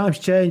 How times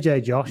change,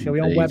 Josh? Are we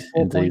on Web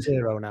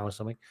 4.0 now or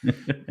something?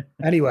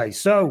 Anyway,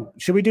 so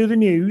should we do the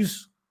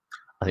news?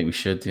 I think we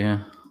should,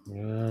 yeah.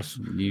 Yes.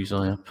 News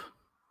eye up.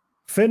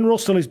 Finn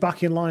Russell is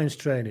back in Lions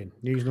training.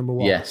 News number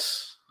 1.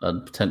 Yes,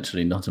 and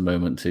potentially not a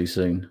moment too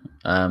soon.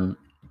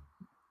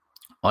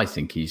 I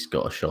think he's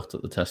got a shot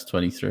at the Test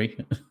 23.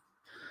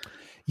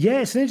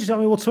 Yeah, it's interesting. I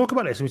mean, we'll talk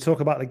about this when we talk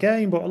about the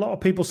game, but a lot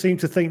of people seem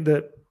to think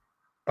that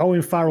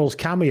Owen Farrell's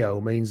cameo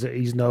means that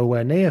he's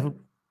nowhere near.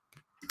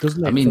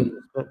 Doesn't it? I mean,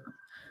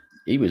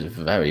 he was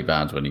very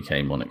bad when he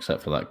came on,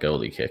 except for that goal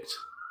he kicked.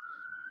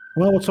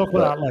 Well, we'll talk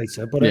about that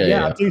later. But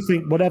I do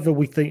think whatever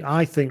we think,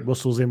 I think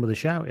Russell's in with a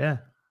shout. Yeah.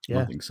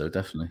 I think so,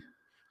 definitely.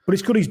 But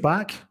it's good he's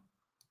back.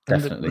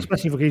 Definitely.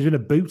 Especially if he's in a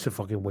boot a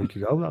fucking week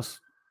ago. That's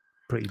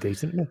pretty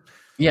decent, isn't it?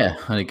 Yeah,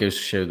 and it goes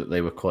to show that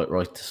they were quite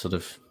right to sort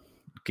of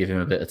give him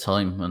a bit of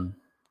time and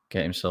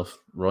get himself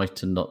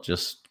right and not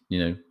just,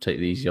 take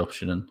the easy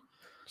option and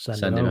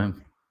send him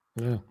home.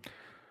 Yeah.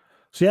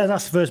 So,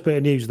 that's the first bit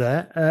of news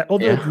there.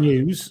 Other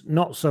news,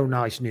 not so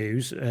nice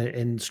news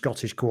in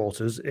Scottish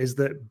quarters, is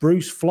that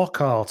Bruce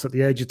Flockhart, at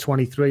the age of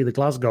 23, the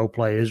Glasgow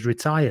player, is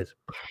retired.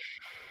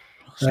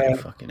 Same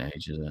fucking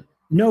age, is it?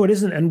 No, it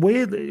isn't. And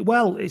weirdly,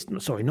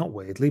 not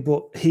weirdly,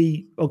 but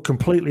he,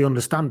 completely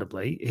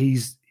understandably,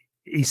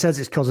 he says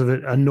it's because of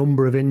a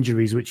number of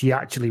injuries, which he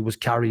actually was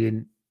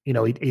carrying.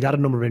 He'd had a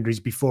number of injuries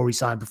before he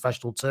signed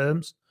professional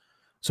terms.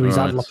 So he's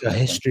had like a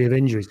history of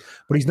injuries,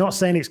 but he's not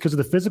saying it's because of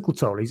the physical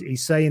toll.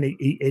 He's saying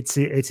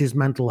it's his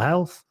mental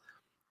health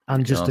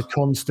and just a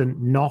constant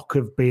knock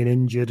of being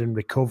injured and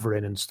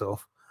recovering and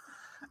stuff.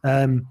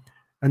 And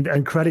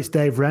credits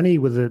Dave Rennie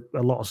with a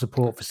lot of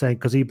support for saying,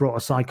 because he brought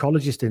a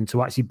psychologist in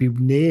to actually be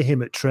near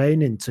him at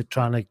training to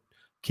try to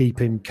keep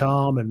him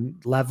calm and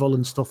level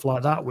and stuff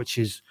like that, which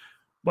is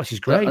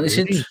great.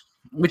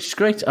 Which is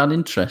great and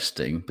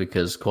interesting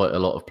because quite a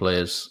lot of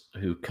players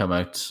who come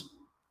out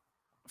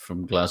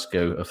from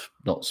Glasgow have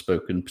not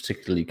spoken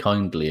particularly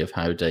kindly of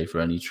how Dave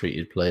Rennie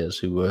treated players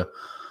who were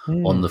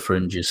on the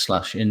fringes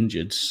 /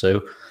 injured.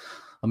 So,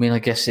 I mean, I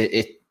guess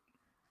it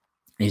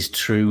is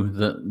true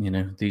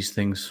that, these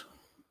things,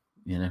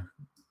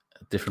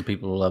 different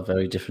people will have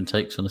very different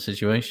takes on the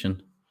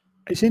situation.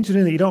 It's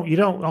interesting that you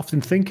don't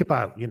often think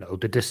about,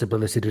 the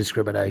Disability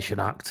Discrimination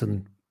Act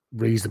and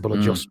reasonable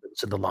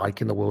adjustments and the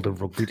like in the world of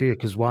rugby, do you?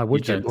 Because why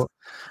would you?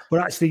 But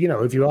actually,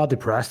 if you are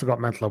depressed or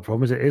got mental health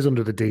problems, it is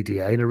under the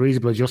DDA, and a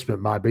reasonable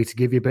adjustment might be to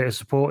give you a bit of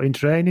support in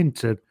training.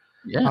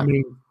 I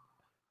mean,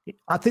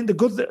 I think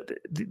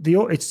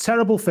it's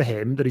terrible for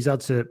him that he's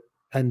had to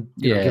get on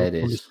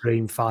the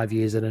stream 5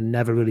 years and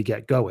never really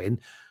get going.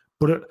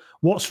 But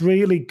what's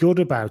really good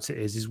about it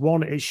is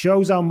one, it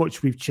shows how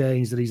much we've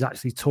changed that he's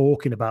actually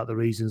talking about the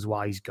reasons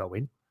why he's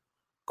going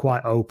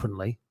quite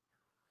openly,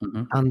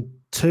 and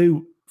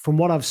two, from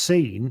what I've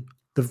seen,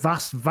 the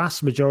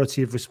vast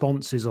majority of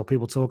responses or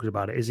people talking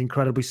about it is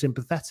incredibly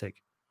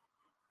sympathetic.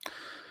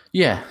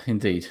 Yeah,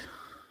 indeed.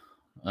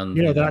 And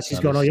they're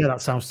actually going, oh yeah,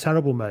 that sounds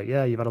terrible, mate.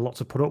 Yeah, you've had a lot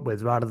to put up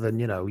with, rather than,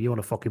 you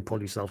want to fucking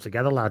pull yourself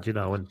together, lad,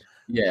 and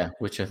yeah,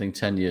 which I think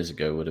 10 years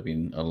ago would have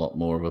been a lot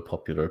more of a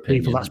popular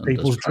opinion. That's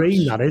people's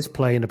dream, that is,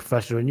 playing a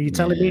professional. And you're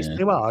telling me it's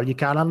too hard, you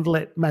can't handle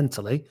it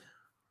mentally.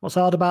 What's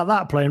hard about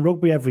that? Playing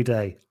rugby every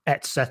day,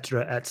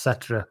 etc.,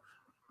 etc.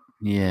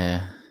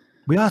 Yeah.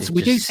 We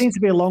do seem to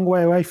be a long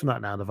way away from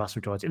that now, the vast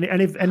majority.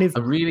 And if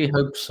I really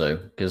hope so,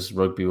 because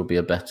rugby will be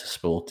a better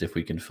sport if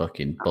we can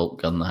fucking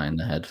bolt gun that in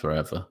the head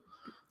forever.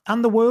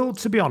 And the world,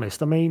 to be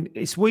honest. I mean,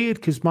 it's weird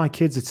because my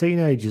kids are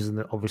teenagers and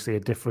they're obviously a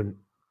different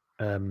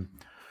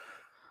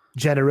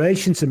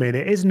generation to me. And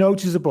it is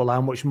noticeable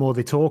how much more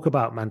they talk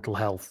about mental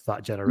health,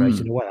 that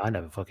generation. In a way I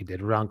never fucking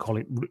did, around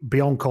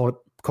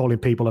calling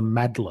people a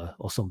meddler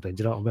or something.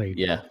 Do you know what I mean?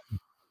 Yeah.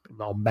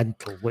 Or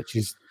mental, which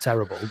is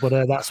terrible.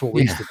 But that's what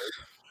we used to do.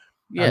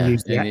 Yeah, and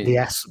use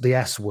the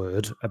S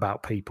word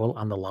about people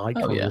and the like.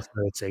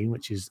 13,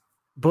 which is,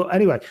 but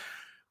anyway,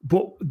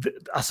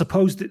 I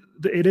suppose that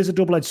it is a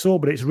double-edged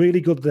sword. But it's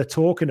really good they're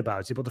talking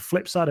about it. But the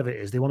flip side of it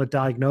is they want to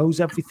diagnose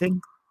everything.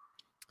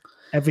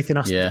 Everything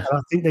has to. I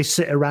think they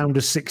sit around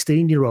as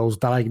 16-year-olds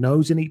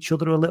diagnosing each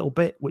other a little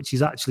bit, which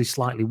is actually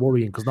slightly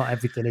worrying because not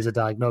everything is a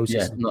diagnosis.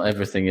 Yeah, not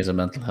everything is a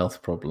mental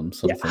health problem.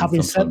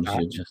 Sometimes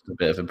you're just a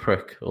bit of a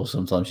prick, or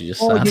sometimes you're just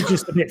sad. You're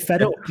just a bit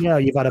fed up.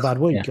 You've had a bad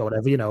week or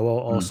whatever,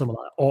 or something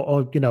like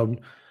that.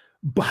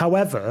 Or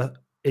However,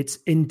 it's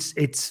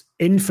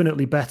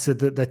infinitely better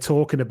that they're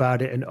talking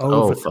about it and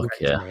over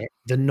it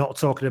than not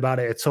talking about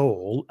it at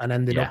all and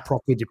ending up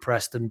properly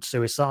depressed and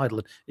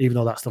suicidal, even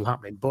though that's still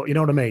happening. But you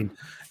know what I mean?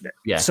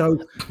 Yeah. So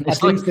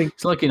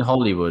it's like in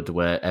Hollywood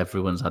where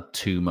everyone's had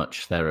too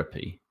much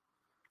therapy,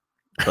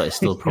 but it's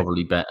still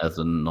probably better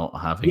than not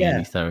having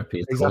any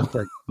therapy at all.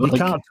 Exactly. You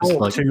can't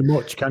talk too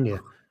much, can you?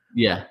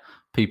 Yeah.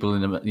 People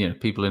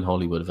in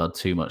Hollywood have had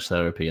too much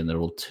therapy and they're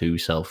all too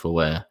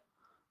self-aware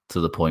to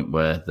the point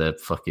where they're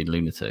fucking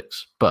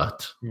lunatics.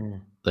 But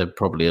they're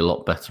probably a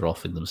lot better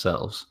off in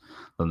themselves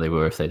than they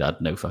were if they'd had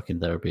no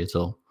fucking therapy at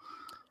all.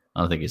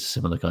 I think it's a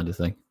similar kind of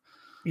thing.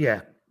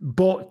 Yeah,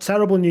 but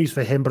terrible news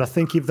for him. But I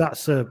think if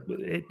that's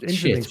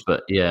shit,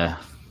 but yeah.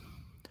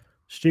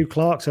 Stu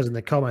Clark says in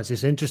the comments,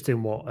 it's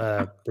interesting what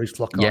Bruce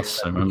Lockhart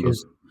said. I remember.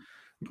 Because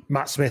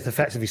Matt Smith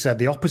effectively said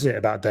the opposite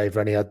about Dave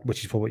Rennie,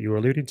 which is what you were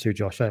alluding to,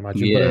 Josh, I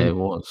imagine. Yeah, it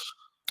was.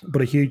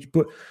 But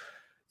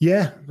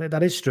yeah,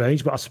 that is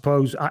strange. But I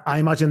suppose I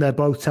imagine they're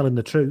both telling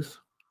the truth.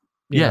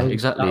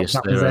 Exactly.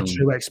 That was their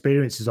true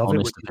experiences of it.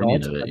 Which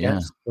opinion of it, yeah.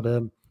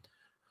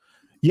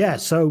 But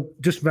so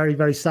just very,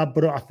 very sad.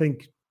 But I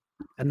think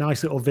a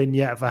nice little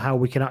vignette for how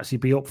we can actually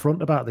be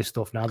upfront about this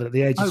stuff now that at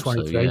the age of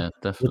 23,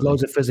 with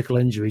loads of physical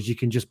injuries, you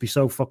can just be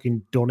so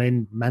fucking done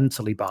in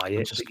mentally by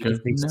it that you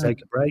just need to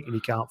take a break and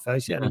you can't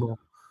face it anymore.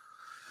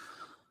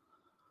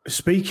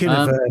 Speaking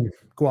of,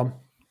 go on.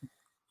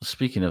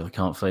 Speaking of, I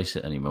can't face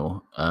it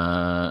anymore.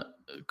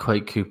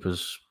 Quade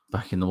Cooper's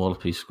back in the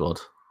Wallaby squad,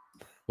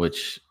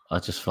 which I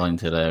just find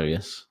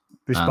hilarious.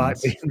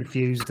 Despite being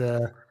refused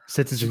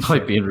citizenship.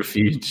 Despite being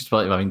refused,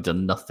 despite having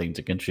done nothing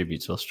to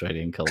contribute to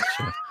Australian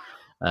culture.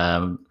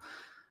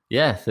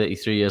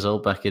 33 years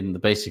old, back in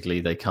basically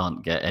they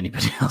can't get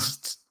anybody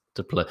else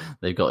to play.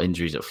 They've got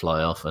injuries that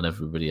fly off and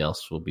everybody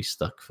else will be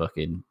stuck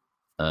fucking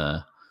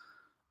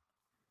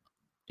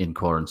in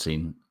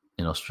quarantine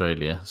in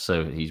Australia.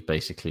 So he's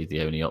basically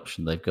the only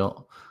option they've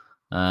got,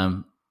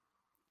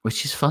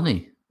 which is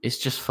funny. It's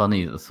just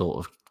funny the thought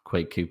of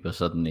Quade Cooper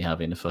suddenly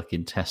having a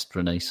fucking test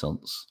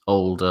renaissance,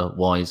 older,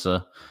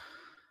 wiser,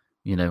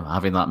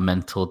 having that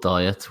mental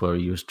diet where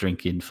he was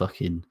drinking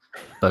fucking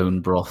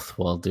bone broth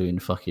while doing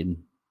fucking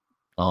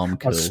arm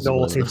curls.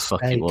 Snorting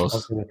fuck it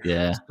was.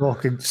 Yeah.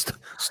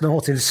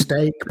 Snorting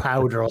steak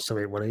powder or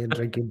something when he's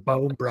drinking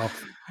bone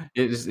broth.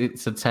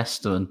 It's a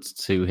testament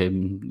to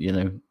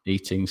him,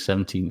 eating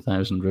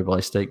 17,000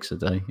 ribeye steaks a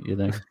day,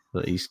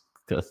 that he's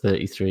got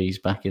 33, he's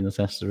back in the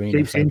test arena.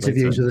 Keeps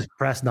interviews with the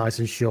press nice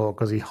and short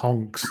because he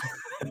honks.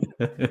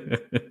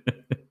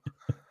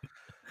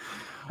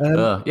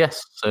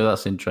 Yes, so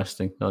that's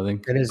interesting, I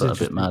think. It is a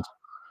bit mad.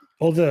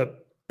 Other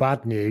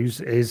bad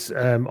news is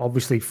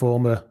obviously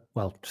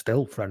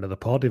still friend of the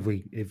pod, if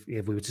we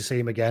were to see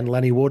him again,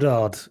 Lenny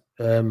Woodard,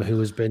 who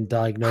has been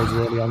diagnosed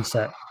with early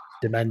onset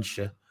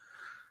dementia.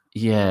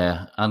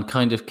 Yeah, and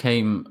kind of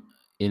came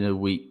in a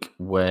week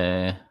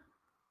where,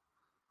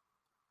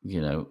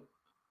 there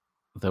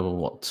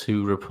were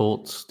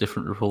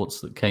different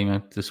reports that came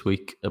out this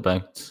week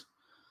about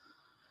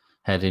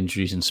head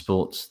injuries in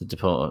sports. The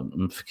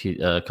Department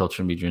for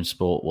Culture and Media and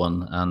Sport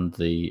one, and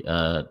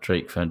the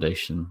Drake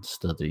Foundation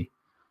study.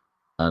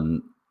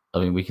 And I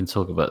mean, we can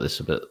talk about this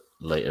a bit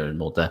later in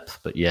more depth,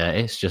 but yeah,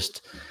 it's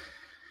just,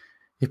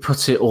 it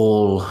puts it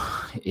all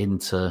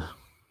into,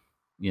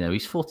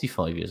 he's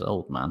 45 years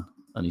old, man,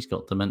 and he's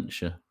got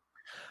dementia.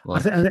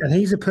 And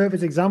he's a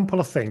perfect example,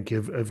 I think,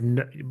 of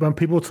when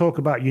people talk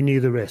about you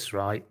knew the risks,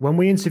 right? When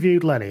we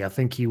interviewed Lenny, I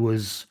think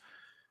he's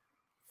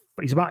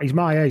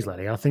my age,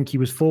 Lenny. I think he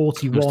was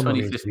 41.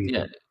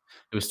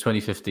 It was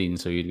 2015,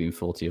 so he'd been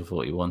 40 or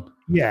 41.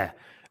 Yeah,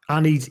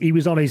 and he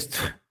was on his.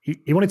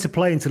 He wanted to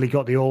play until he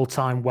got the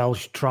all-time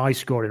Welsh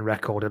try-scoring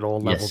record at all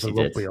levels of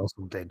rugby or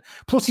something.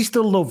 Plus, he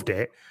still loved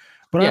it.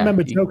 But I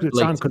remember joking at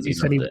the time because he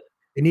said he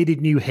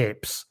needed new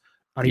hips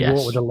and he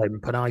walked with a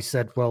limp. And I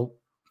said, well,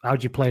 how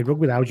do you play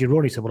rugby? How do you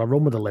run? He said, well, I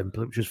run with a limp,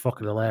 which was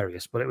fucking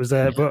hilarious. But it was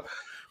there.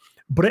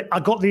 But I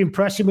got the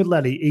impression with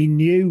Lenny, he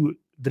knew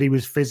that he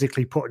was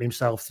physically putting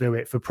himself through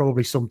it for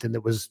probably something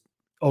that was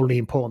only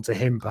important to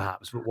him,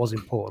 perhaps, but was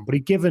important. But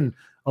he'd given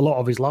a lot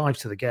of his life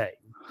to the game.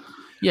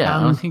 Yeah,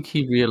 and I think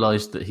he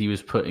realised that he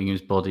was putting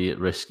his body at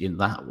risk in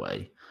that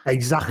way.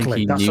 Exactly. I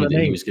think he knew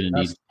that he was going to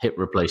need hip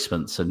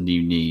replacements and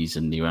new knees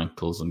and new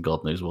ankles and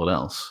God knows what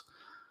else.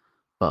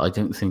 But I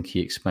don't think he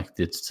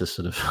expected to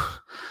sort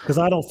of... Because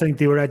I don't think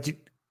they were...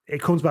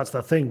 It comes back to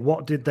that thing.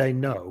 What did they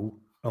know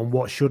and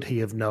what should he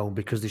have known?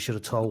 Because they should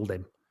have told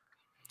him.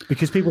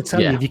 Because people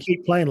tell you, if you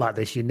keep playing like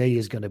this, your knee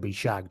is going to be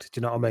shagged. Do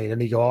you know what I mean?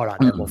 And you go, all right,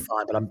 then we'll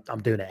fine, but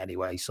I'm doing it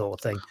anyway, sort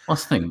of thing.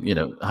 That's the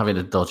thing, having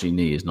a dodgy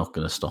knee is not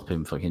going to stop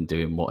him fucking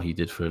doing what he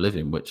did for a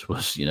living, which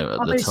was, at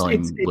the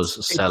time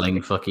was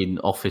selling fucking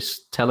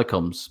office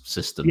telecoms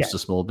systems to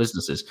small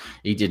businesses.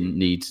 He didn't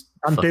need...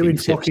 I'm doing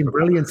fucking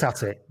brilliant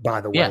at it, by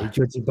the way,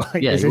 judging by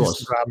his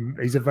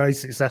Instagram. He's a very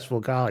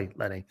successful guy,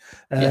 Lenny.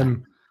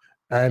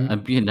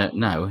 And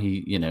now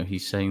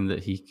he's saying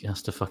that he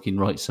has to fucking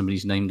write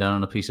somebody's name down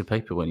on a piece of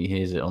paper when he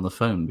hears it on the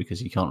phone because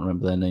he can't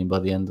remember their name by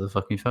the end of the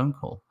fucking phone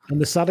call. And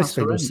the saddest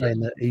thing was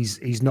saying that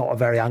he's not a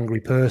very angry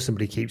person,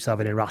 but he keeps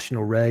having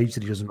irrational rage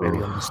that he doesn't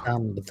really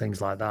understand and things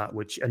like that.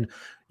 And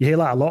you hear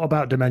like a lot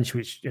about dementia,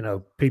 which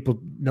people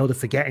know the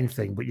forgetting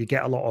thing, but you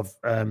get a lot of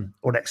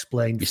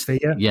unexplained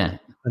fear,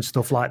 and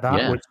stuff like that.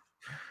 Yeah. Which,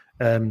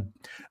 and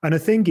the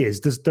thing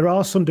is, there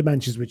are some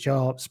dementias which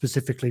are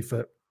specifically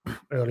for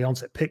early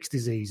onset. Pick's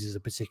disease is a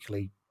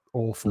particularly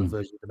awful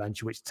version of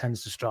dementia, which can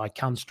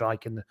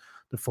strike in the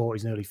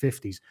 40s and early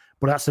 50s.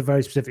 But that's a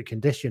very specific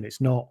condition.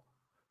 It's not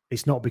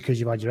because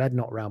you've had your head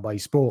knocked around by your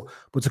sport.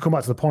 But to come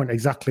back to the point,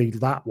 exactly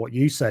that, what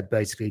you said,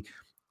 basically,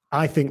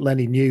 I think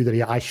Lenny knew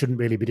that I shouldn't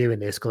really be doing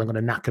this because I'm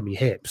going to knacker my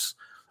hips.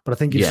 But I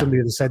think if somebody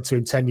had said to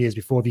him 10 years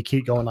before, if you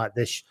keep going like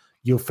this,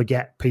 you'll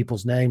forget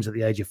people's names at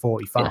the age of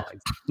 45. Yeah,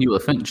 you will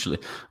eventually.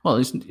 Well,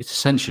 it's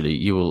essentially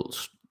you will,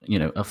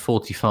 at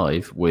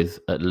 45 with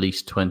at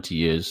least 20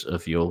 years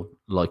of your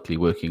likely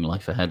working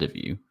life ahead of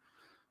you,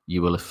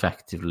 you will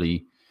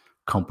effectively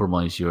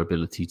compromise your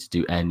ability to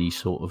do any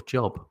sort of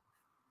job.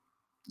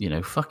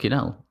 Fucking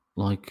hell.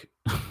 Like,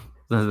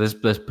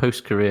 there's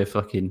post-career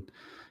fucking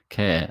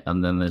care,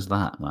 and then there's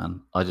that,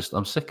 man.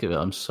 I'm sick of it.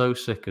 I'm so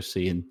sick of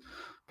seeing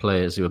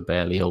players who are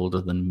barely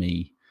older than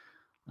me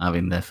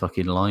having their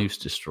fucking lives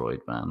destroyed,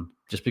 man,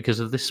 just because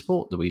of this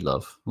sport that we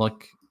love.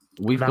 Like,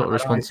 we've got a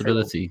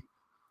responsibility.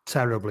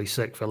 Terribly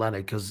sick for Lenny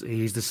because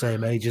he's the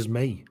same age as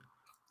me.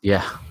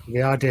 Yeah.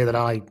 The idea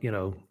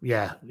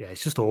that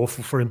it's just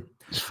awful for him.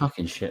 It's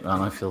fucking shit,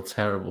 man. I feel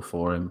terrible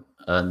for him,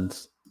 and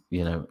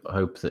I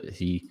hope that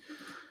he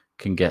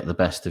can get the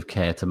best of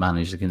care to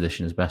manage the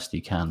condition as best he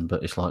can.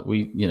 But it's like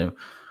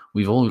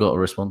we've all got a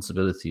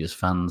responsibility as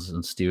fans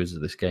and stewards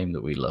of this game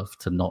that we love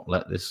to not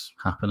let this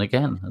happen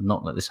again and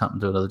not let this happen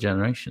to another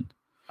generation.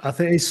 I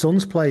think his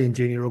son's playing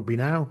junior rugby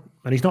now,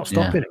 and he's not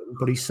stopping him,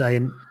 but he's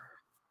saying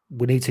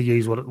we need to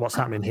use what's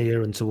happening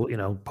here and to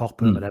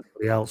Popham and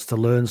everybody else to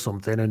learn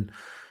something and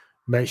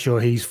make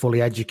sure he's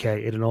fully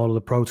educated and all of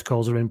the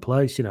protocols are in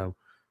place.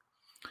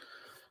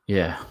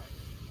 Yeah.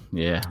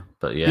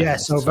 But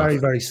so very,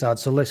 very sad.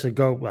 So listen,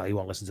 he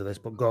won't listen to this,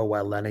 but go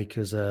well, Lenny,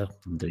 because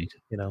indeed,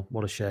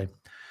 what a shame.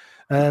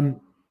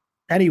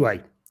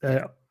 Anyway,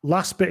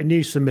 last bit of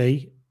news for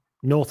me: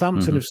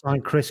 Northampton have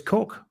signed Chris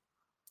Cook.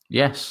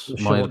 Yes,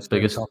 my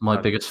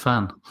biggest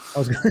fan. I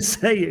was going to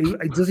say,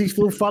 does he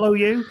still follow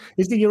you?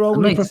 Isn't he your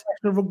only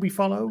professional rugby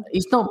follow?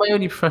 He's not my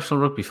only professional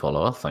rugby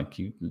follower. Thank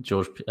you,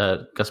 George.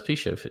 Gus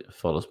Pichot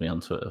follows me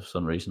on Twitter for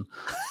some reason.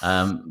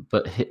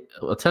 But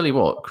I'll tell you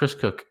what, Chris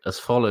Cook has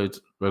followed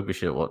Rugby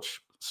Shirt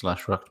Watch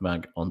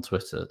 /Ruckmag on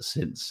Twitter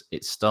since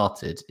it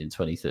started in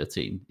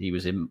 2013. He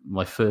was in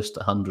my first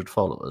 100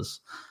 followers,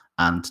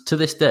 and to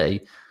this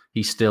day,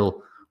 he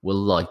still will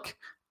like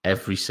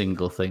every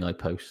single thing I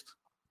post.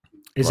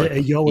 Is it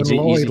a Yohan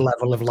Lloyd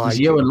level of like?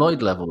 He's Yohan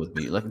Lloyd level with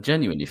me. Like,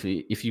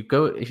 genuinely, if you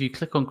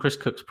click on Chris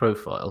Cook's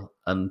profile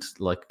and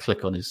like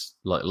click on his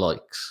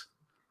likes,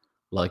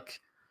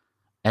 like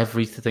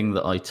everything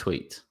that I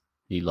tweet,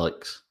 he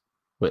likes.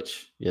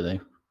 Which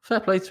fair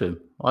play to him.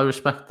 I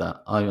respect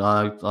that.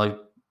 I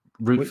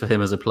root for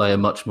him as a player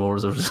much more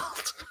as a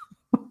result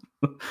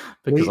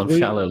because I'm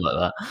shallow like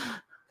that.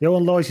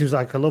 Yohan Lloyd seems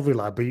like a lovely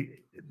lad, but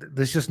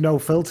there's just no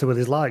filter with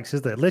his likes,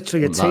 is there?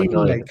 Literally, a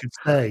teammate could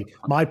say,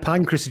 "My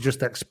pancreas has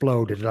just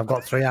exploded, and I've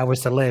got 3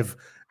 hours to live,"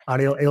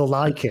 and he'll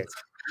like it.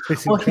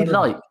 What he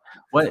like?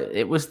 Well,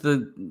 it was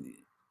the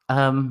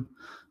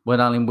when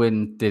Alan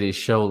Wynne did his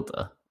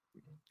shoulder,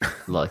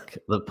 like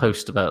the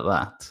post about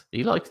that.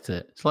 He liked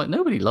it. It's like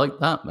nobody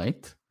liked that,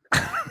 mate.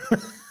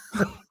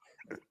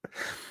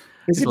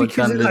 Is it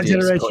because of that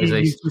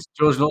generation?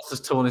 George North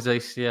has torn his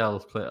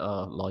ACL.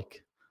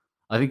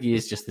 I think he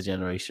is just the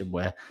generation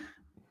where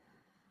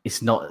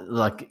it's not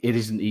like it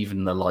isn't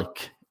even the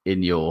like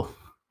in your.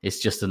 It's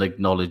just an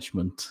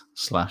acknowledgement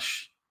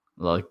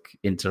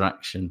 /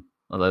 interaction.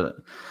 Although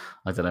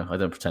I don't know. I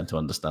don't pretend to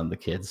understand the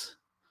kids.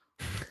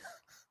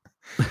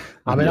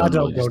 I mean, I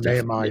don't go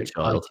near my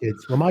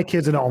kids. Well, my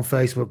kids are not on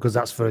Facebook because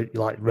that's for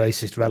like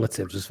racist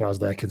relatives, as far as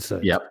they're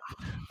concerned. Yep.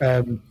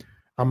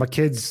 And my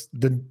kids,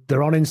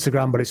 they're on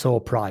Instagram, but it's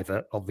all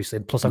private, obviously.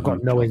 And plus, I've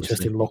got no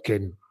interest in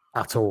looking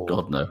at all.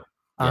 God, no.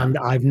 And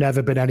I've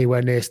never been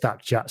anywhere near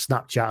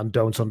Snapchat, and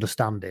don't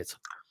understand it.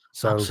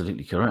 So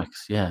absolutely correct.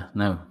 Yeah,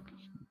 no.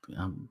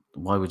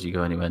 Why would you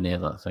go anywhere near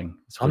that thing?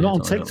 I'm not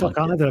on TikTok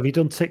either. Have you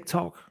done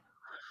TikTok?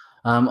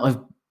 I've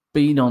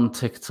been on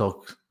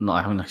TikTok. No,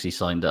 I haven't actually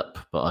signed up,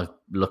 but I've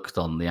looked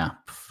on the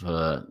app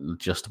for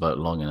just about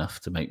long enough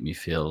to make me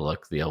feel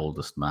like the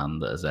oldest man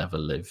that has ever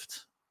lived,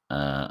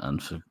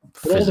 and for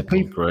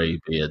physical grey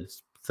beard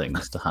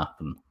things to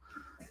happen.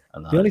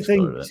 And the only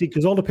thing,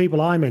 because all the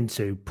people I'm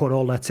into put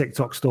all their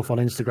TikTok stuff on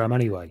Instagram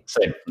anyway.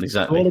 Same,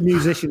 exactly. All the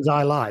musicians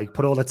I like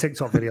put all their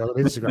TikTok videos on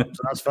Instagram.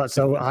 So that's fine.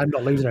 So I'm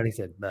not losing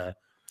anything there.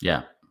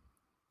 Yeah.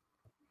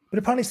 But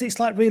apparently it's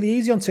like really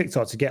easy on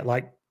TikTok to get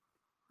like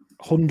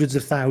hundreds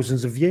of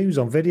thousands of views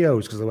on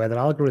videos because of the way their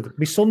algorithm.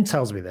 My son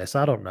tells me this.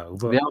 I don't know,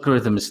 but the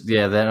algorithm is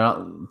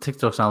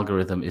TikTok's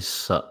algorithm is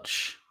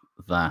such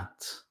that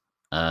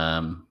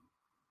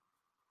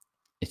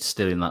it's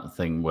still in that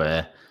thing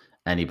where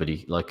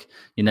anybody, like,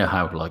 you know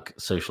how like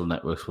social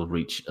networks will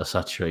reach a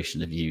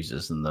saturation of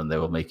users and then they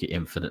will make it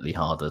infinitely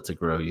harder to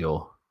grow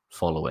your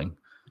following.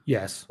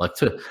 Yes, like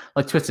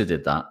Twitter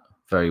did that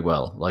very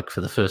well. Like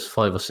for the first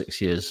 5 or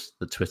 6 years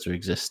that Twitter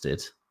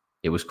existed,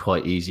 it was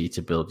quite easy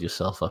to build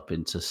yourself up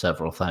into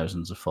several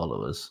thousands of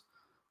followers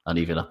and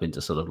even up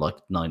into sort of like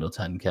 9 or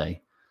 10K.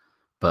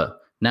 But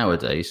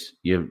nowadays,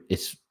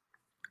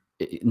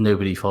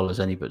 nobody follows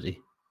anybody.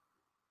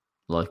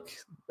 Like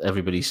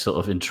everybody's sort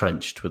of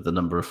entrenched with the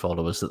number of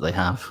followers that they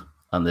have,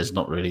 and there's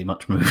not really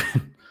much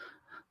moving.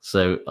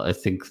 So I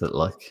think that,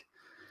 like,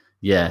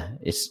 yeah,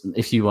 it's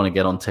if you want to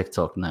get on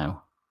TikTok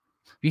now.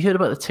 Have you heard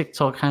about the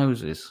TikTok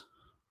houses?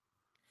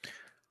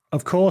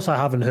 Of course, I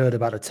haven't heard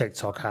about the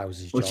TikTok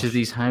houses. Which are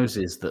these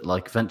houses that,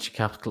 like, venture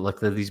capital, like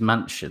they're these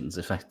mansions,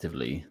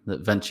 effectively,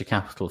 that venture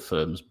capital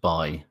firms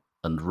buy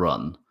and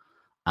run,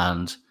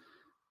 and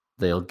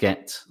they'll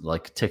get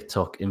like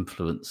TikTok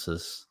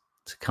influencers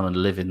to come and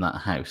live in that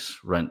house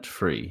rent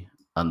free,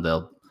 and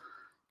they'll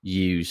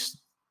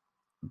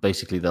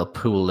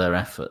pool their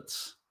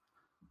efforts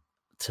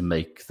to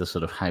make the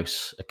sort of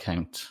house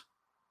account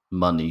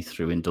money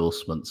through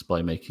endorsements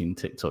by making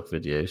TikTok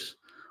videos,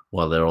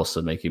 while they're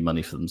also making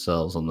money for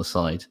themselves on the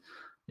side.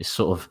 It's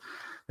sort of,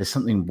 there's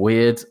something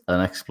weird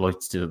and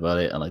exploitative about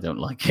it, and I don't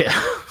like it.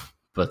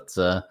 But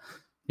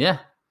yeah,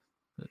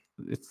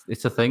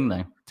 it's a thing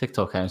now.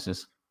 TikTok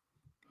houses.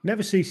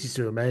 Never ceases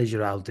to amaze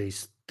you how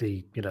it's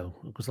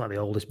like the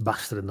oldest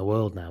bastard in the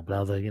world now, but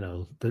how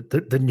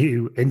the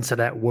new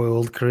internet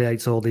world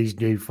creates all these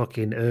new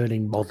fucking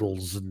earning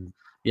models, and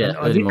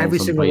I think every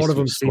single one of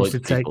them seems to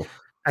take.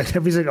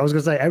 Every single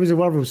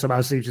one of them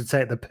somehow seems to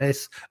take the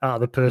piss out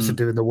of the person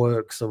doing the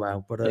work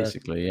somehow. But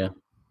basically, yeah.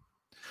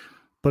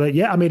 But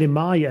yeah, I mean, in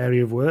my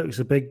area of work, it's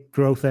a big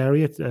growth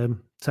area,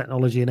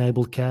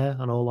 technology-enabled care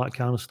and all that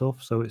kind of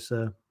stuff. So it's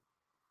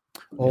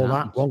all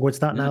that. Won't go into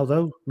that now,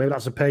 though. Maybe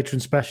that's a patron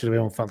special if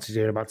anyone fancies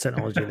hearing about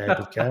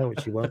technology-enabled care,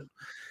 which you won't.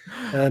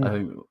 I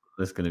think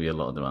there's going to be a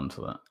lot of demand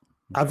for that.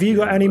 Have you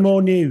got any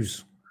more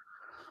news?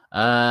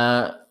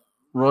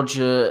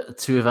 Roger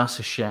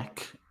Tuivasa-Sheck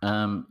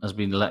has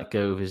been let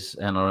go of his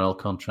NRL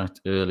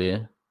contract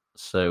earlier,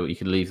 so he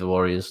can leave the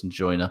Warriors and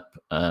join up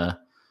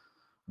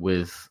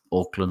with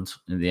Auckland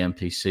in the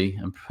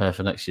NPC and prepare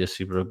for next year's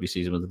Super Rugby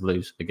season with the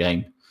Blues.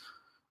 Again,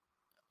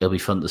 it'll be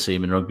fun to see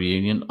him in rugby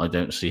union. I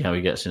don't see how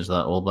he gets into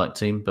that All Black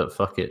team, but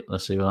fuck it,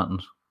 let's see what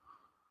happens.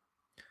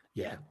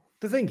 Yeah,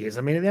 the thing is,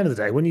 I mean, at the end of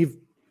the day, when you've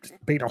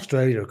beaten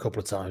Australia a couple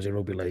of times in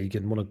rugby league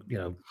and want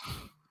to,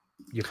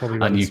 you're probably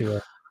ready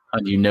to.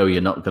 And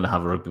you're not going to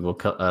have a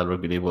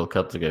Rugby League World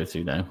Cup to go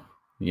to now.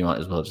 You might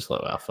as well just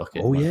like, fuck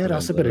it. Oh yeah,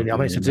 that's a bit of. I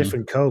mean, it's a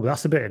different code.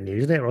 That's a bit of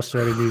news, isn't it?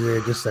 Australia, New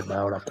Zealand just said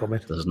no, we're not coming.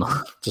 Does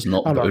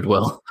not bode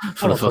well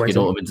for the fucking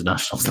autumn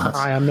internationals.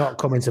 I am not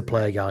coming to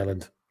Plague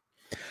Island.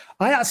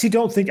 I actually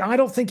don't think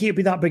it'd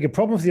be that big a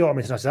problem for the autumn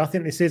internationals. I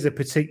think this is a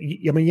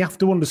particular. I mean, you have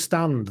to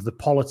understand the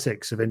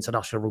politics of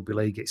international rugby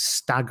league. It's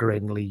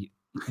staggeringly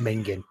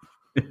minging.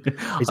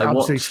 It's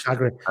absolutely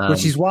staggering.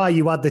 Which is why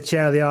you had the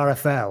chair of the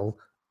RFL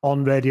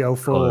on Radio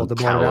 4 the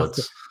morning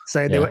after,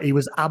 saying he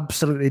was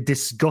absolutely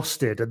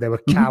disgusted and they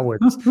were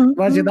cowards.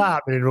 Imagine that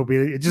happening in rugby.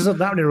 It just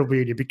doesn't happen in rugby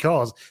union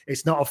because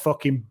it's not a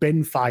fucking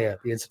bin fire,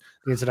 the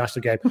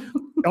international game.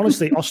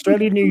 Honestly,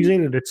 Australia and New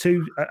Zealand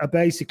are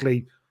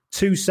basically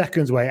 2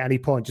 seconds away at any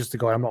point just to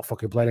go, I'm not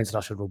fucking playing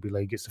international rugby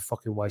league. It's a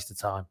fucking waste of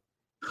time.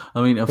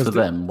 I mean, for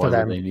them, why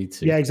would they need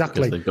to? Yeah,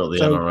 exactly. Because they've got the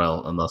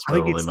NRL and that's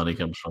where all their money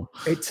comes from.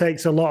 It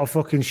takes a lot of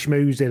fucking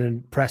schmoozing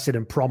and pressing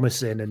and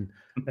promising and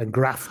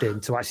grafting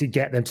to actually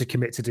get them to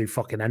commit to do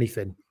fucking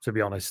anything, to be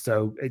honest.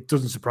 So it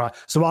doesn't surprise.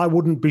 So I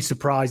wouldn't be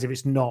surprised if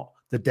it's not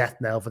the death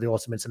knell for the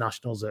autumn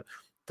internationals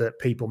that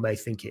people may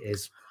think it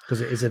is, because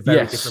it is a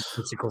very different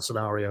political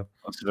scenario.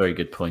 That's a very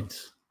good point.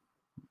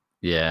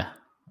 Yeah.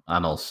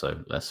 And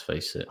also, let's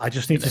face it. I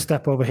just need to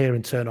step over here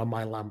and turn on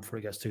my lamp before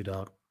it gets too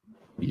dark.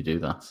 You do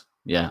that.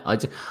 Yeah.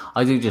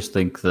 I do just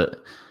think that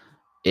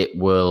it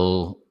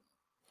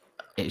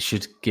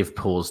should give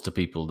pause to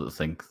people that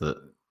think that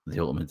the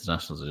autumn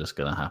internationals are just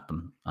going to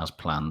happen as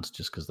planned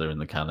just because they're in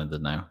the calendar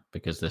now,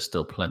 because there's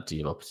still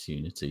plenty of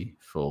opportunity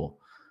for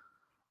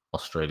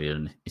Australia,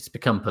 and it's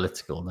become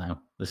political now.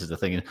 This is the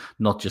thing,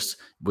 not just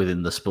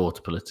within the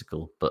sport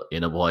political, but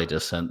in a wider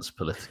sense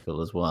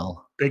political as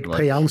well. Big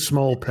P and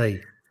small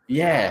p.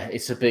 Yeah,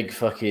 it's a big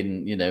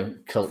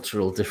fucking,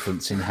 cultural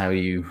difference in how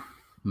you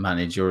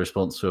manage your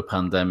response to a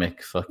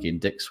pandemic, fucking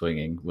dick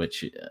swinging,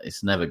 which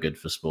it's never good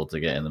for sport to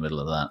get in the middle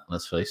of that.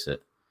 Let's face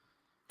it.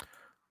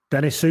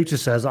 Dennis Suter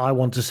says, I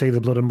want to see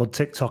the Blood and Mud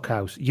TikTok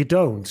house. You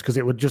don't, because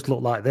it would just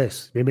look like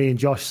this. Me and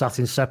Josh sat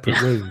in separate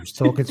rooms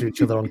talking to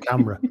each other on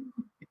camera.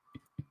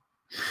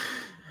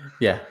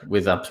 Yeah,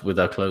 with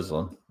our clothes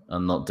on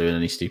and not doing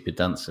any stupid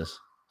dances.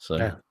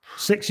 So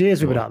 6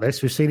 years we've been at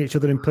this. We've seen each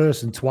other in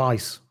person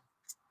twice.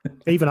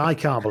 Even I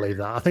can't believe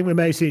that. I think we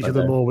may see each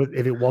other more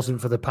if it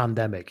wasn't for the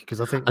pandemic, because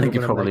I think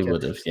you probably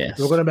would have. Yes,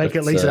 we were going to make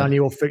at least an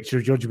annual fixture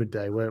of Judgment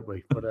Day, weren't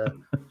we? But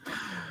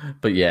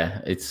but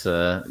yeah, it's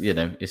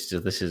it's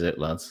just this is it,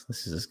 lads.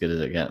 This is as good as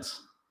it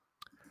gets.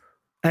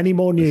 Any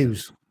more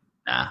news?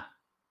 Nah.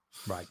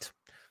 Right.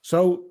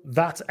 So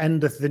that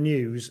endeth the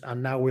news,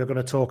 and now we're going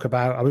to talk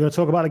about. Are we going to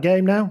talk about a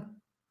game now?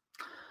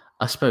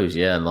 I suppose,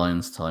 yeah,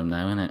 Lions time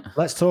now, isn't it?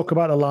 Let's talk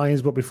about the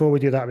Lions, but before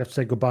we do that, we have to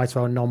say goodbye to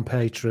our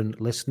non-patron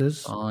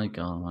listeners. Bye,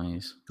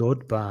 guys.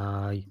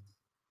 Goodbye.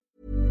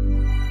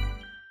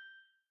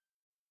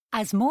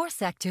 As more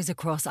sectors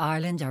across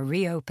Ireland are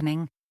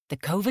reopening, the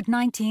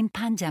COVID-19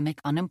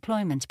 pandemic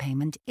unemployment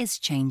payment is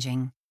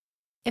changing.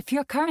 If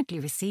you're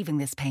currently receiving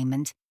this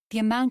payment, the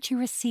amount you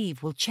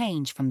receive will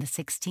change from the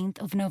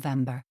 16th of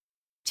November.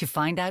 To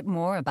find out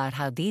more about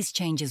how these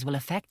changes will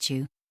affect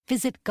you,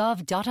 visit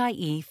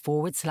gov.ie/PUP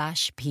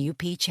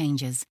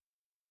changes,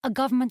 a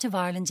Government of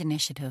Ireland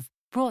initiative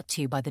brought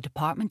to you by the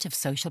Department of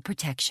Social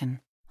Protection.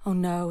 Oh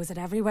no, is it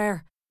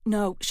everywhere?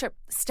 No, sure,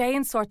 stay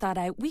and sort that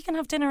out. We can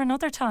have dinner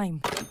another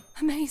time.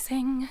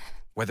 Amazing.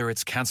 Whether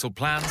it's cancelled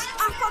plans,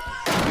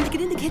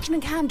 Get in the kitchen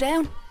and calm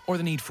down, or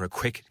the need for a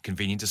quick,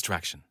 convenient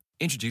distraction.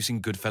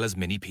 Introducing Goodfellas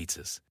Mini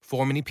Pizzas.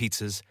 4 mini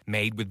pizzas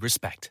made with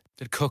respect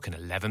that cook in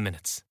 11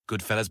 minutes.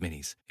 Goodfellas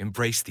Minis.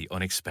 Embrace the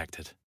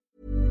unexpected.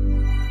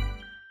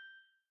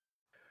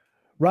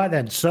 Right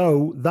then,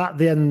 so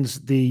that ends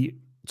the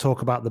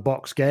talk about the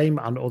box game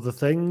and other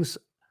things.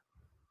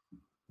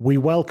 We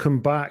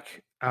welcome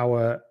back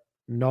our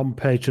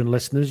non-patron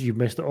listeners. You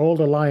missed all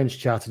the Lions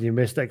chat and you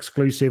missed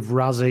exclusive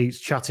Razzie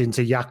chatting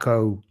to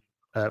Yakko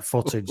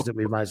footage that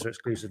we managed to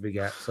exclusively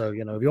get. So, if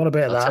you want a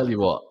bit of that. I'll tell you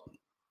what,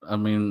 I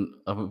mean,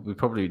 we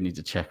probably need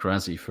to check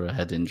Razzie for a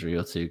head injury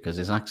or two because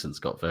his accent's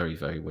got very,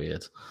 very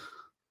weird.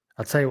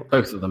 I'll tell you,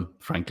 both of them,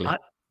 frankly.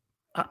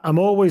 I'm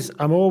always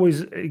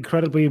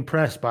incredibly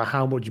impressed by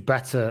how much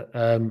better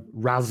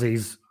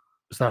Razzie's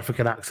South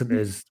African accent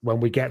is when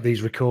we get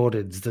these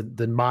recordings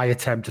than my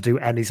attempt to do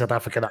any South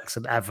African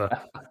accent ever.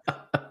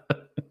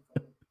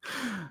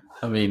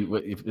 I mean,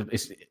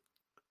 it's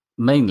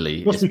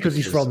mainly just because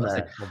he's from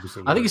there.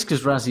 Obviously, I think it's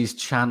because Razzie's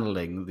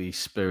channeling the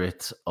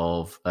spirit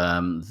of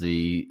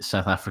the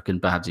South African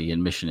baddie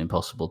in Mission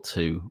Impossible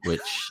 2,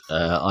 which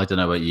I don't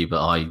know about you,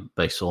 but I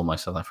base all my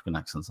South African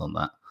accents on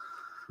that.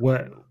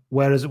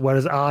 Whereas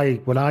when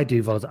I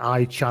do voice,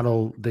 I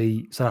channel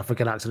the South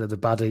African accent of the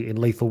baddie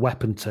in Lethal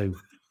Weapon 2,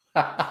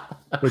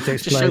 which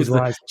explains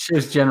why.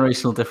 Shows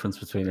generational difference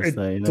between us,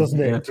 there,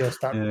 doesn't it? Yeah.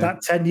 Just that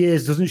 10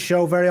 years doesn't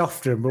show very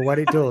often, but when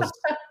it does.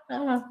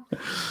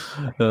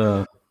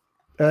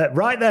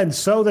 Right then.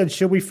 So then,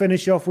 should we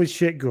finish off with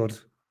shit good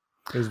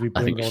as we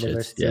bring all of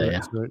this to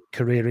a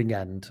careering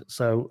end?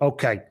 So,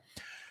 okay,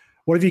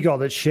 what have you got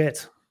that's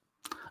shit?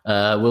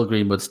 Will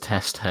Greenwood's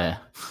test hair.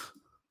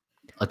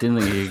 I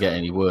didn't think it could get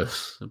any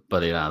worse,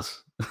 but it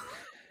has.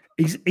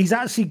 He's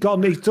actually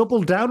he's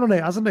doubled down on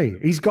it, hasn't he?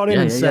 He's got in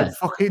and said,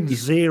 fucking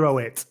zero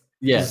it.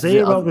 Yeah.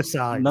 Zero the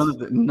sides.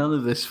 None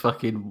of this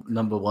fucking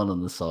number one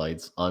on the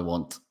sides. I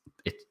want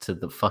it to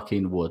the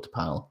fucking wood,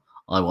 pal.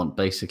 I want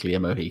basically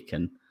a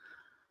Mohican.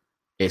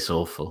 It's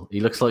awful. He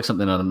looks like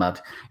something out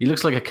of He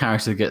looks like a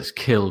character that gets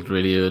killed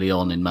really early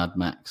on in Mad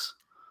Max.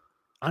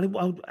 And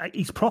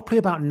he's probably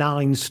about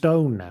 9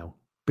 stone now,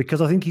 because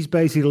I think he's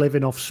basically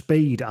living off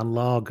speed and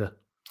lager.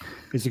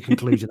 Is the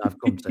conclusion I've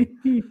come to.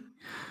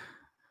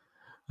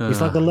 It's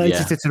like the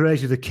latest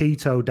iteration of the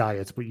keto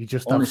diet, but you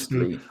just have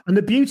speed. And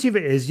the beauty of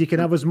it is you can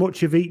have as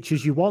much of each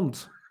as you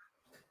want.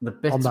 The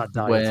bit on that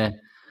diet. Where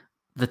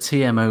the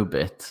TMO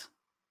bit,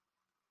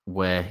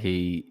 where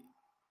he,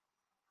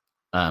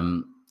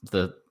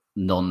 the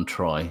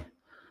non-try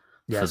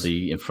for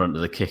the in front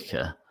of the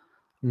kicker,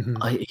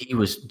 he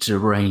was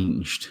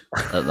deranged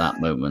at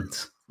that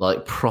moment,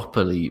 like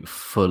properly,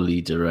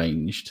 fully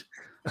deranged,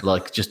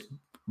 like just.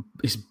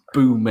 It's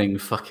booming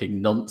fucking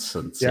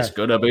nonsense. Yeah. It's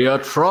going to be a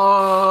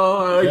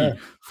try. Yeah.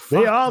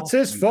 The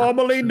artist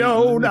formerly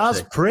known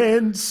as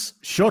Prince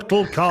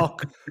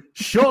Shuttlecock.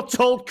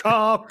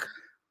 Shuttlecock.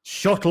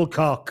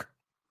 Shuttlecock.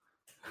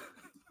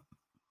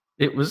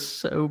 It was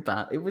so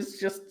bad. It was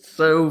just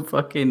so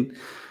fucking...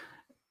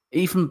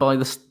 Even by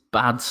the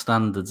bad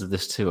standards of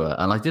this tour,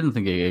 and I didn't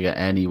think it could get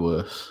any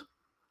worse.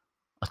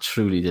 I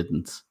truly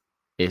didn't.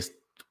 It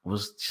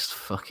was just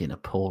fucking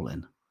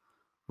appalling.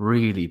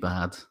 Really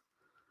bad.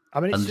 I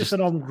mean, it's just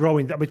an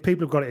ongoing. I mean,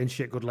 people have got it in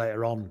shit good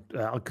later on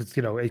because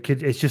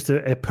it's just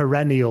a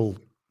perennial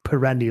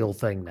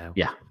thing now.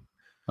 Yeah,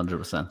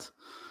 100%.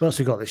 What else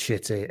we got this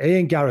shit here?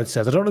 Ian Garrett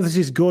says, I don't know if this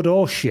is good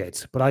or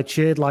shit, but I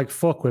cheered like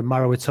fuck when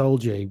Maro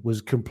Itoje was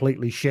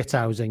completely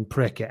shithousing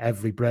prick at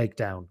every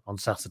breakdown on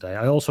Saturday.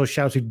 I also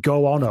shouted,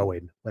 "Go on,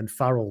 Owen," when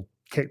Farrell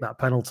kicked that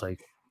penalty.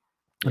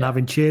 And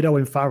having cheered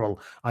Owen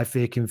Farrell, I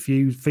feel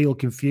confused,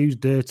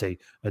 dirty,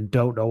 and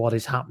don't know what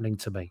is happening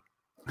to me.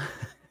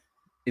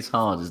 It's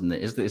hard, isn't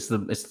it?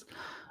 It's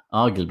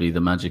arguably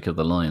the magic of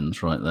the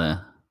Lions right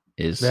there.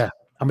 Yeah.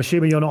 I'm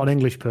assuming you're not an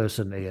English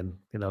person, Ian.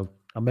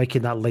 I'm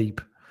making that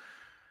leap.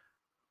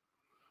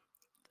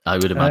 I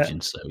would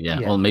imagine so, yeah.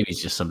 Well, maybe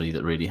he's just somebody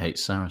that really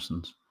hates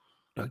Saracens.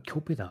 It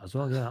could be that as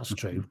well. Yeah, that's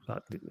true.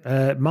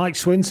 Mike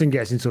Swinson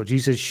gets in touch. He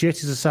says,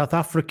 shit is a South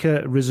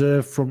Africa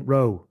reserve front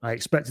row. I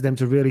expected them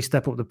to really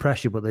step up the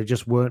pressure, but they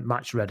just weren't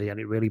match ready, and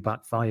it really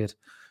backfired.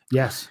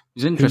 Yes.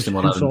 It's interesting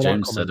what Adam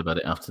Jones said about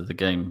it after the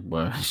game,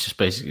 where it's just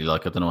basically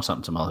like, I don't know what's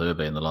happened to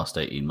Malherbe in the last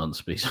 18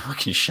 months, but he's a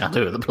fucking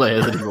shadow of the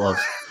player that he was.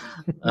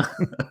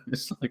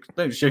 It's like,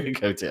 don't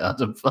sugarcoat it,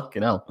 Adam.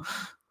 Fucking hell.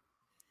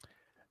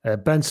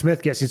 Ben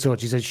Smith gets in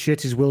touch. He says,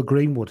 shit is Will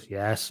Greenwood.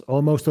 Yes.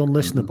 Almost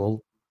unlistenable.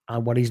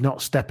 And when he's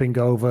not stepping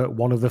over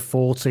one of the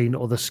 14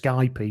 other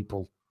Sky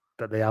people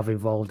that they have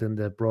involved in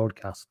the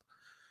broadcast.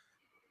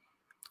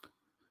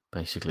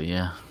 Basically,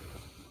 yeah.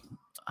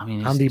 I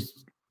mean,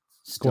 it's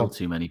still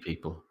too many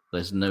people.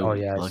 There's no,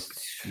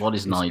 what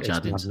is Nigel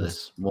adding to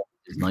this? What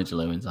is Nigel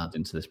Owens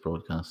adding to this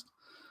broadcast?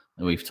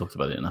 And we've talked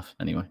about it enough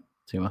anyway.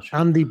 Too much.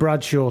 Andy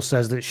Bradshaw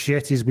says that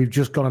shit is we've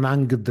just gone and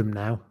angered them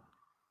now.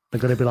 They're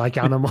going to be like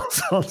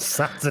animals on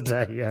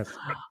Saturday, yes.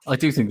 I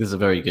do think there's a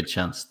very good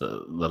chance that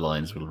the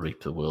Lions will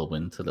reap the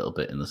whirlwind a little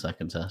bit in the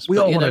second test. We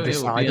all want to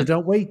decide,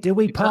 don't we? Do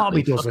we? Exactly, part of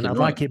me doesn't. I'd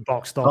like it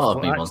boxed off. Part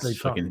of me wants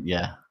fucking,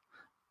 yeah.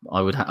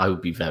 I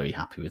would be very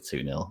happy with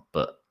 2-0,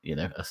 but,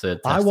 a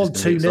third test. I want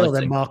 2-0,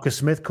 then Marcus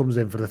Smith comes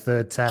in for the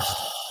third test.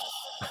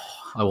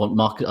 I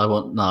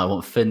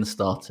want Finn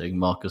starting,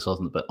 Marcus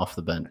off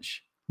the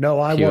bench. No,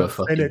 I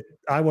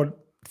want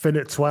Finn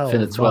at 12.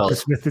 Finn at 12.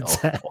 Marcus Smith at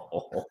 10.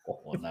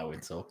 Now we're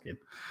talking.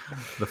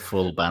 The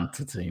full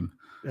banter team.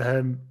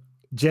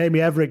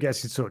 Jamie Everett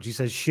gets in touch. He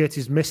says, shit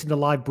is missing the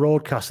live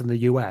broadcast in the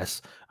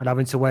US and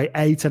having to wait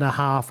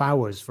 8.5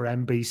 hours for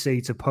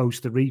NBC to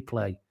post the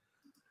replay,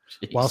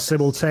 while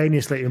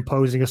simultaneously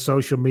imposing a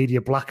social media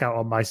blackout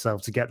on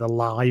myself to get the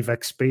live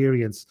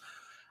experience.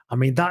 I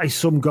mean, that is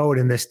some going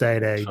in this day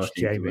and age,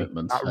 Jamie.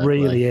 That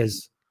really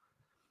is.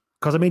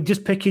 Because, I mean,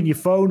 just picking your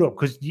phone up,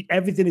 because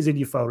everything is in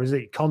your phone, isn't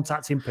it?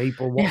 Contacting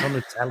people, what's on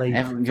the telly,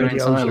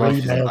 videos, your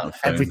email,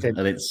 everything.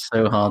 And it's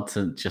so hard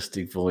to just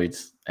avoid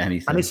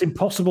anything. And it's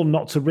impossible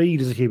not to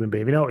read as a human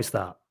being. Have you noticed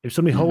that? If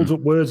somebody holds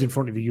up words in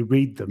front of you, you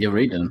read them. You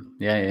read them.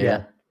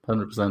 Yeah.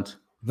 100%.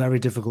 Very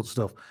difficult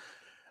stuff.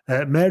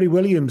 Mary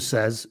Williams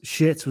says,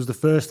 shit was the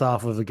first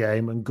half of the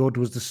game and good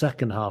was the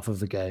second half of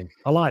the game.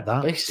 I like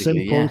that.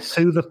 Basically, simple,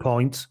 to the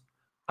point,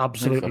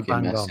 absolutely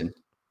bang on.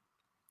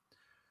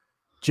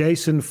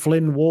 Jason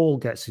Flynn Wall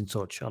gets in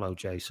touch. Hello,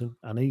 Jason.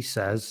 And he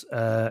says,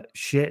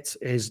 shit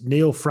is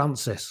Neil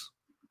Francis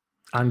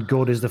and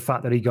good is the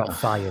fact that he got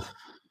fired.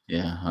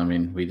 Yeah, I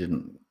mean, we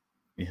didn't,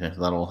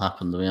 that all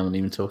happened. We haven't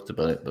even talked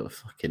about it, but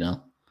fucking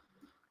hell.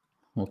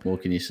 What more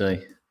can you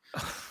say?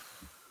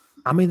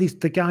 I mean,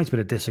 the guy's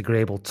been a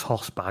disagreeable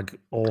toss bag,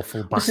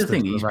 awful bastard. That's the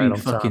thing.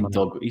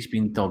 He's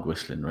been dog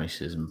whistling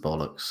racism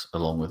bollocks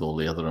along with all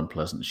the other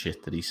unpleasant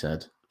shit that he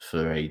said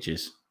for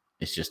ages.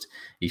 It's just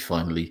he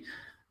finally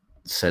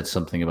said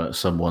something about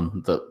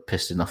someone that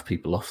pissed enough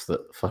people off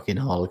that fucking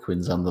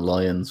Harlequins and the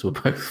Lions were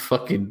both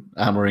fucking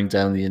hammering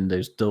down the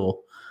Indo's door,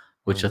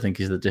 which I think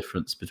is the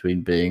difference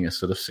between being a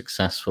sort of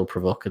successful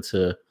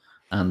provocateur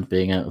and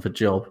being out of a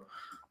job,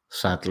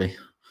 sadly.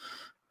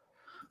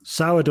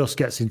 Sourdust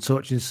gets in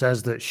touch and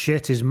says that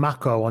shit is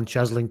Mako on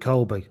Cheslin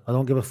Colby. I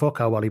don't give a fuck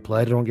how well he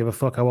played. I don't give a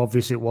fuck how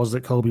obvious it was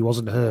that Colby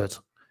wasn't hurt.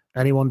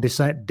 Anyone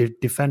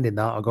defending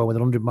that or go with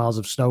 100 miles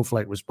of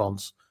snowflake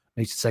response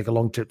needs to take a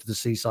long trip to the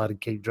seaside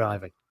and keep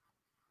driving.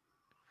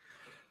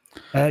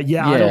 I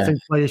don't think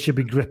players should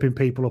be gripping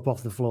people up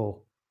off the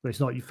floor. But it's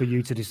not for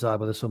you to decide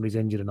whether somebody's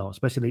injured or not.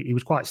 Especially, he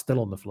was quite still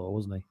on the floor,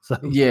 wasn't he? So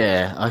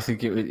yeah, I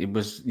think it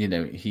was.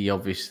 He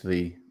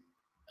obviously,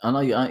 and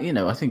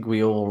I think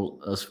we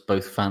all, as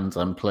both fans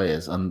and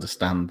players,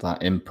 understand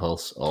that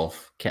impulse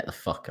of get the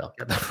fuck up.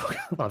 Get the fuck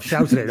up. I've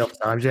shouted it enough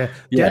times. Yeah,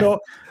 get up.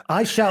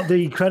 I shout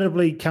the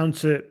incredibly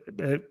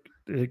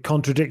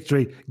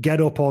contradictory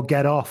 "get up" or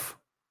 "get off."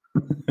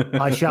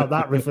 I shout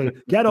that roughly,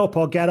 get up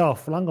or get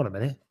off. Well, hang on a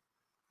minute.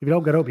 If you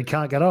don't get up, you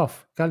can't get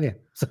off, can you?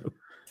 So,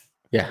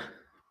 yeah,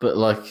 but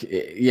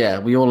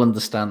we all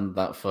understand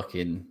that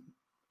fucking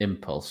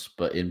impulse.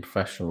 But in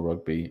professional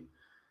rugby,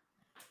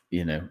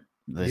 there's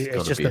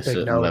got to be a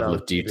certain level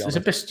of duty. It's a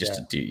bit just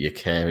a duty of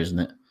care, isn't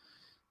it?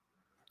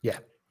 Yeah.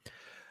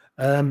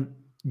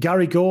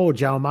 Gary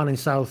Gorge, our man in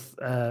South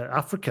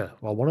Africa,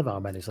 well, one of our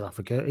men in South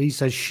Africa, he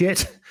says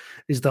shit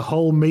is the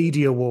whole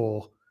media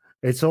war.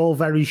 It's all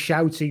very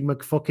shouty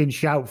McFucking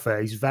shout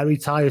face, very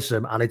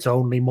tiresome, and it's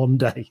only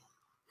Monday.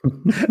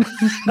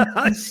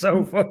 That's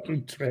so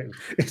fucking true.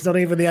 It's not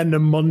even the end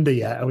of Monday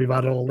yet, and we've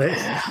had all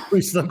this.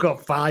 We've still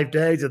got 5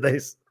 days of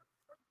this.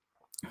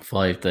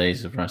 5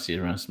 days of Rassie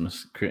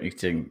Erasmus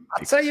critiquing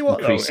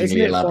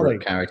increasingly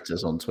elaborate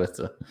characters on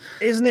Twitter.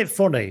 Isn't it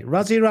funny?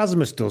 Rassie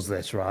Erasmus does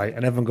this, right?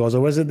 And everyone goes,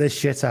 oh, isn't this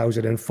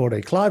shithousing and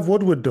funny? Clive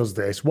Woodward does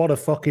this. What a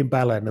fucking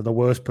bellend and the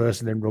worst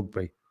person in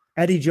rugby.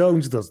 Eddie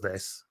Jones does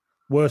this.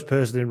 Worst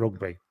person in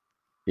rugby.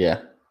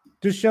 Yeah.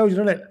 Just shows you,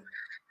 doesn't it?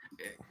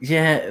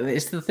 Yeah,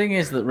 the thing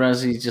is that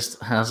Rassie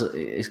just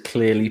is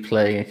clearly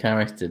playing a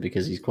character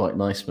because he's quite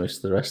nice most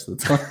of the rest of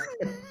the time.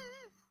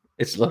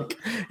 It's like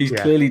he's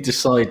clearly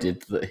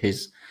decided that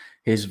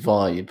his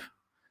vibe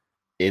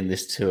in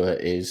this tour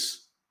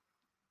is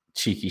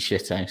cheeky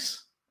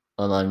shithouse,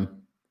 and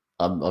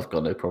I've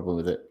got no problem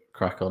with it.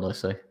 Crack on, I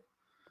say.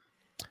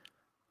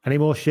 Any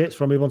more shits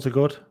from move on to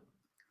good?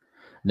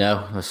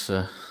 No, that's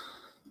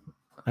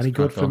any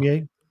good from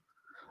you?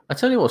 I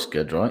tell you what's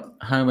good, right?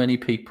 How many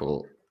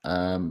people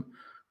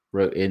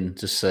wrote in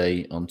to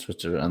say on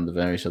Twitter and the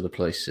various other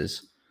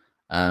places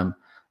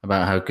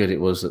about how good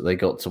it was that they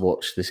got to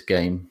watch this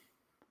game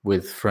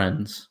with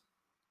friends.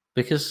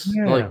 Because,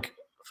 like,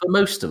 for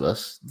most of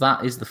us,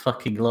 that is the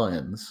fucking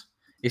Lions.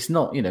 It's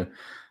not,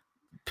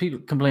 people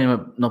complain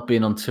about not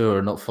being on tour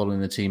and not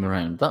following the team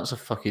around. That's a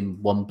fucking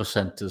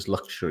 1%er's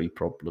luxury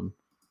problem.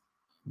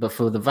 But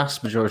for the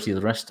vast majority of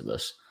the rest of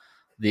us,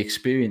 the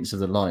experience of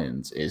the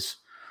Lions is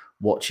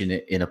watching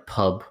it in a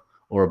pub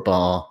or a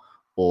bar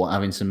or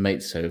having some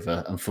mates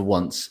over, and for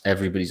once,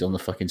 everybody's on the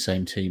fucking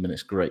same team, and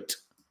it's great.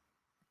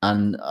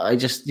 And I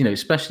just,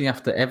 especially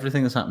after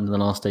everything that's happened in the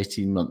last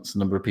 18 months, the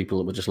number of people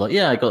that were just like,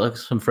 yeah, I got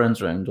some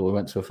friends around, or we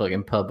went to a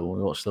fucking pub and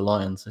we watched the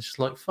Lions. It's just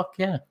like, fuck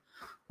yeah,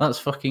 that's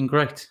fucking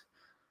great.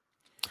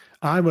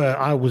 I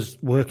was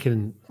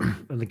working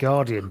in The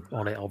Guardian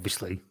on it,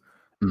 obviously,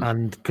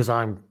 and because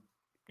I'm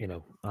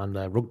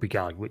a rugby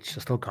guy, which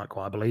I still can't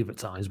quite believe at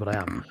times, but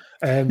I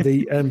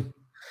am.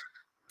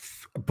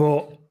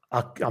 But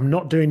I'm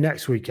not doing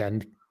next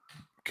weekend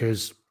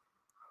because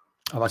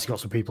I've actually got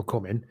some people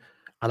coming,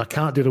 and I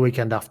can't do the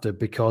weekend after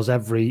because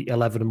every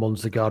 11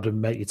 months the Guardian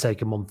make you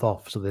take a month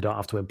off so they don't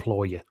have to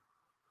employ you.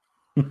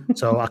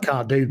 So I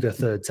can't do the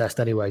third test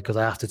anyway because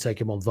I have to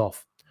take a month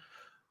off.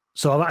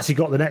 So I've actually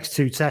got the next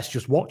two tests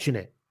just watching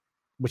it,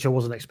 which I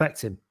wasn't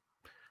expecting.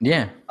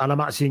 Yeah. And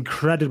I'm actually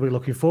incredibly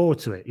looking forward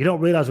to it. You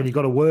don't realise when you've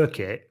got to work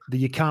it that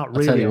you can't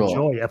really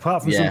enjoy it.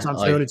 Apart from sometimes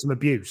learning some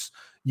abuse,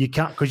 you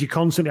can't, because you're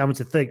constantly having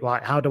to think,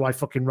 like, how do I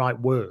fucking write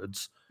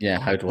words? Yeah,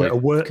 how do that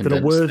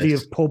are worthy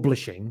of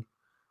publishing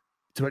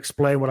to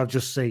explain what I've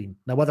just seen?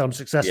 Now, whether I'm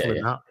successful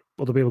in that,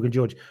 other people can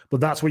judge. But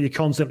that's what you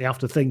constantly have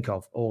to think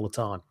of all the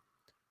time.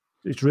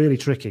 It's really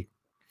tricky.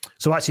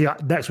 So actually,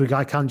 next week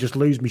I can just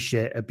lose my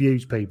shit,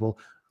 abuse people.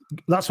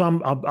 That's why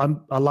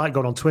I like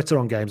going on Twitter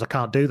on games. I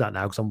can't do that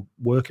now because I'm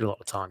working a lot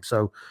of the time.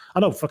 So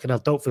I don't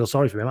feel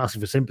sorry for me. I'm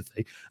asking for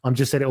sympathy. I'm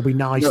just saying it'll be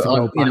nice to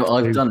go back.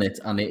 I've done it,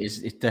 and it's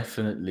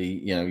definitely,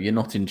 you're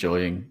not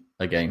enjoying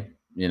a game,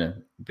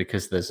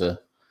 because there's a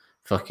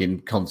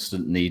fucking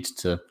constant need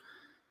to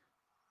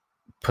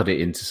put it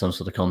into some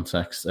sort of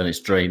context, and it's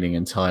draining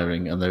and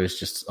tiring. And there is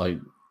just I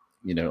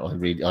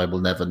will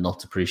never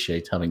not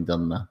appreciate having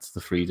done that.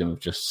 The freedom of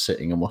just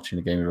sitting and watching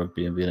a game of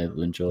rugby and being able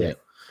to enjoy it.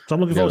 So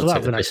I'm looking forward to that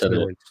for the next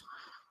 2 weeks.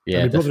 Yeah,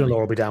 and my brother-in-law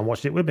will be down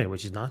watching it with me,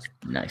 which is nice.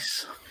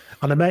 Nice.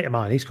 And a mate of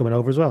mine, he's coming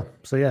over as well.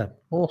 So yeah.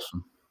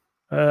 Awesome.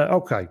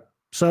 Okay.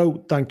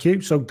 So thank you.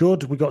 So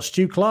good. We got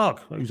Stu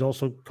Clark, who's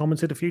also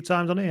commented a few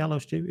times on it. Hello,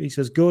 Stu. He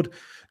says, good.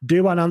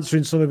 Do and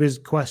answering some of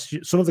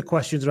the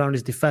questions around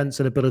his defence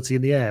and ability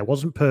in the air.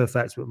 Wasn't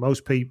perfect, but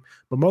most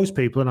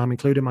people, and I'm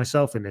including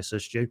myself in this,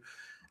 says Stu,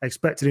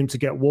 expected him to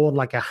get worn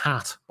like a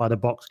hat by the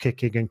box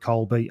kicking and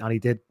Colby, and he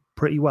did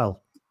pretty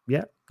well.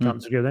 Yeah, can't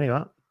disagree with any of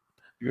that.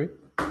 Agree.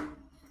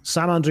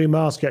 Sam Andrew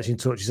Mars gets in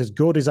touch. He says,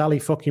 good is Ali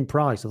fucking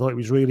Price. I thought it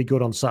was really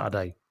good on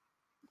Saturday.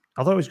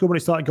 I thought it was good when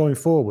it started going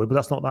forward, but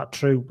that's not that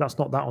true. That's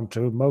not that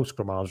untrue of most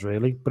scrum halves,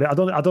 really. But I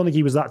don't think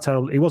he was that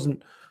terrible.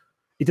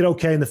 He did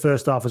okay in the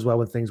first half as well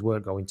when things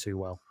weren't going too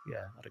well.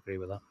 Yeah, I'd agree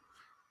with that.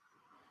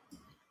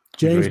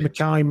 James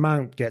Mackay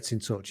Mount gets in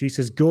touch. He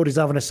says, good is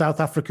having a South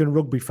African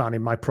rugby fan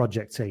in my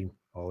project team.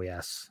 Oh,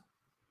 yes.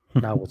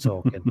 Now we're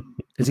talking.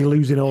 Is he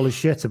losing all his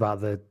shit about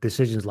the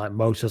decisions like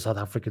most of South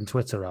African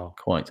Twitter are?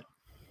 Quite.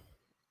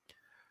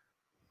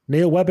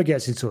 Neil Webber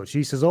gets in touch.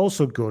 He says,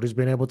 also good is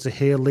being able to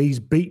hear Lee's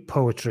beat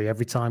poetry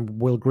every time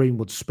Will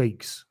Greenwood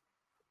speaks.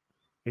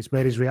 It's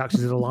made his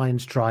reactions to the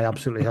Lions try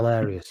absolutely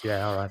hilarious.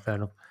 Yeah, all right, fair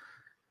enough.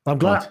 I'm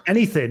glad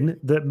anything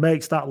that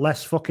makes that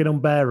less fucking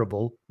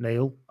unbearable,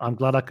 Neil, I'm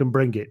glad I can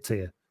bring it to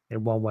you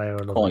in one way or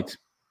another. Quite.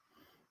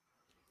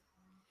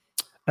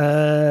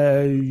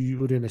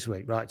 We're doing this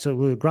week, right?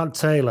 So Grant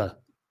Taylor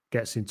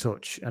gets in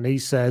touch and he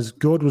says,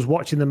 good was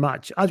watching the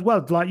match as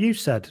well, like you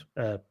said,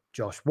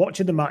 Josh,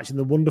 watching the match in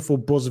the wonderful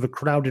buzz of a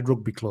crowded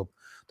rugby club.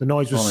 The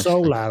noise was so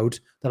loud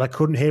that I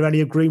couldn't hear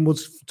any of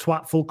Greenwood's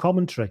twatful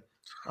commentary.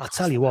 I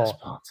tell you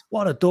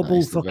what a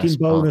double fucking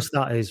bonus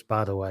that is,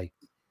 by the way.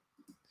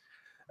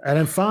 And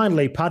then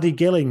finally, Paddy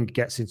Gilling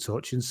gets in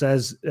touch and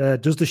says,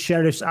 does the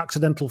sheriff's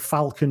accidental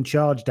Falcon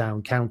charge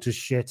down count as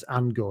shit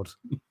and good?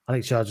 I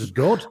think charge is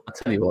good. I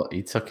tell you what,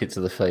 he took it to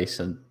the face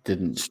and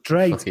didn't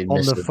straight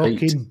on the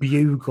fucking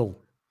bugle.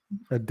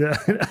 And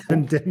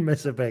didn't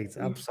miss a beat.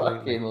 Absolutely.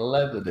 Fucking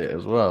leathered it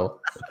as well.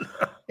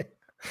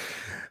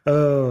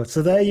 Oh,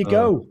 so there you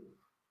go.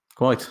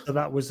 Quite. So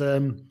that was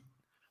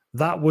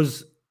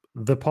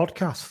the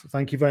podcast.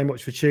 Thank you very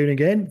much for tuning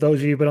in. Those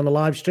of you who've been on the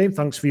live stream,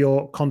 thanks for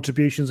your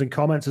contributions and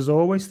comments as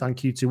always.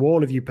 Thank you to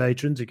all of you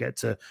patrons who get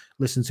to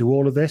listen to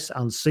all of this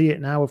and see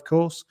it now, of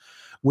course.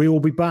 We will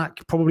be back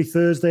probably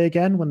Thursday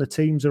again when the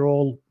teams are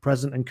all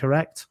present and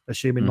correct,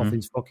 assuming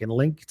nothing's fucking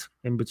linked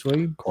in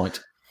between. Quite.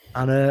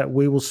 And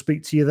we will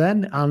speak to you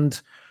then. And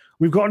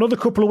we've got another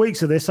couple of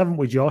weeks of this, haven't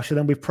we, Josh? And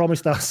then we've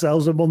promised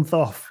ourselves a month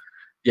off.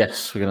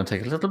 Yes, we're going to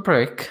take a little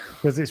break.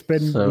 Because it's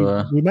been,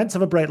 we meant to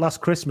have a break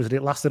last Christmas and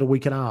it lasted a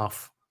week and a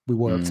half. We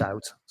worked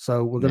out.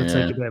 So we're going to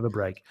take a bit of a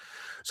break.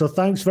 So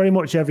thanks very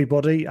much,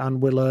 everybody.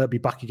 And we'll be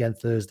back again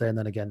Thursday and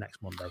then again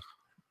next Monday.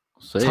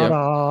 See ya.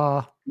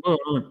 Ta-da!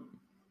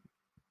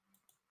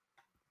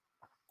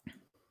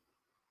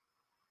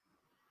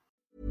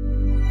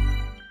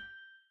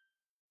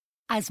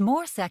 As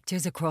more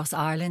sectors across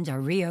Ireland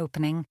are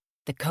reopening,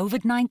 the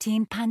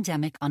COVID-19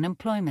 pandemic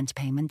unemployment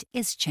payment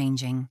is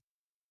changing.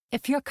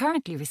 If you're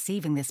currently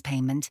receiving this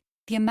payment,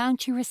 the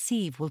amount you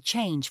receive will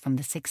change from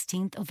the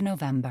 16th of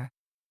November.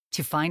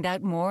 To find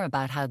out more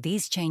about how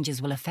these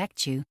changes will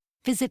affect you,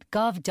 visit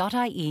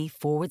gov.ie/PUP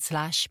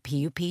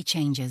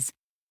changes,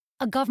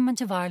 a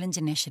Government of Ireland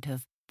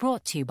initiative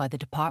brought to you by the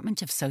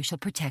Department of Social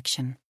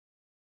Protection.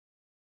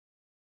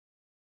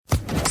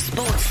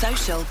 Sports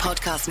Social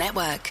Podcast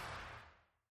Network.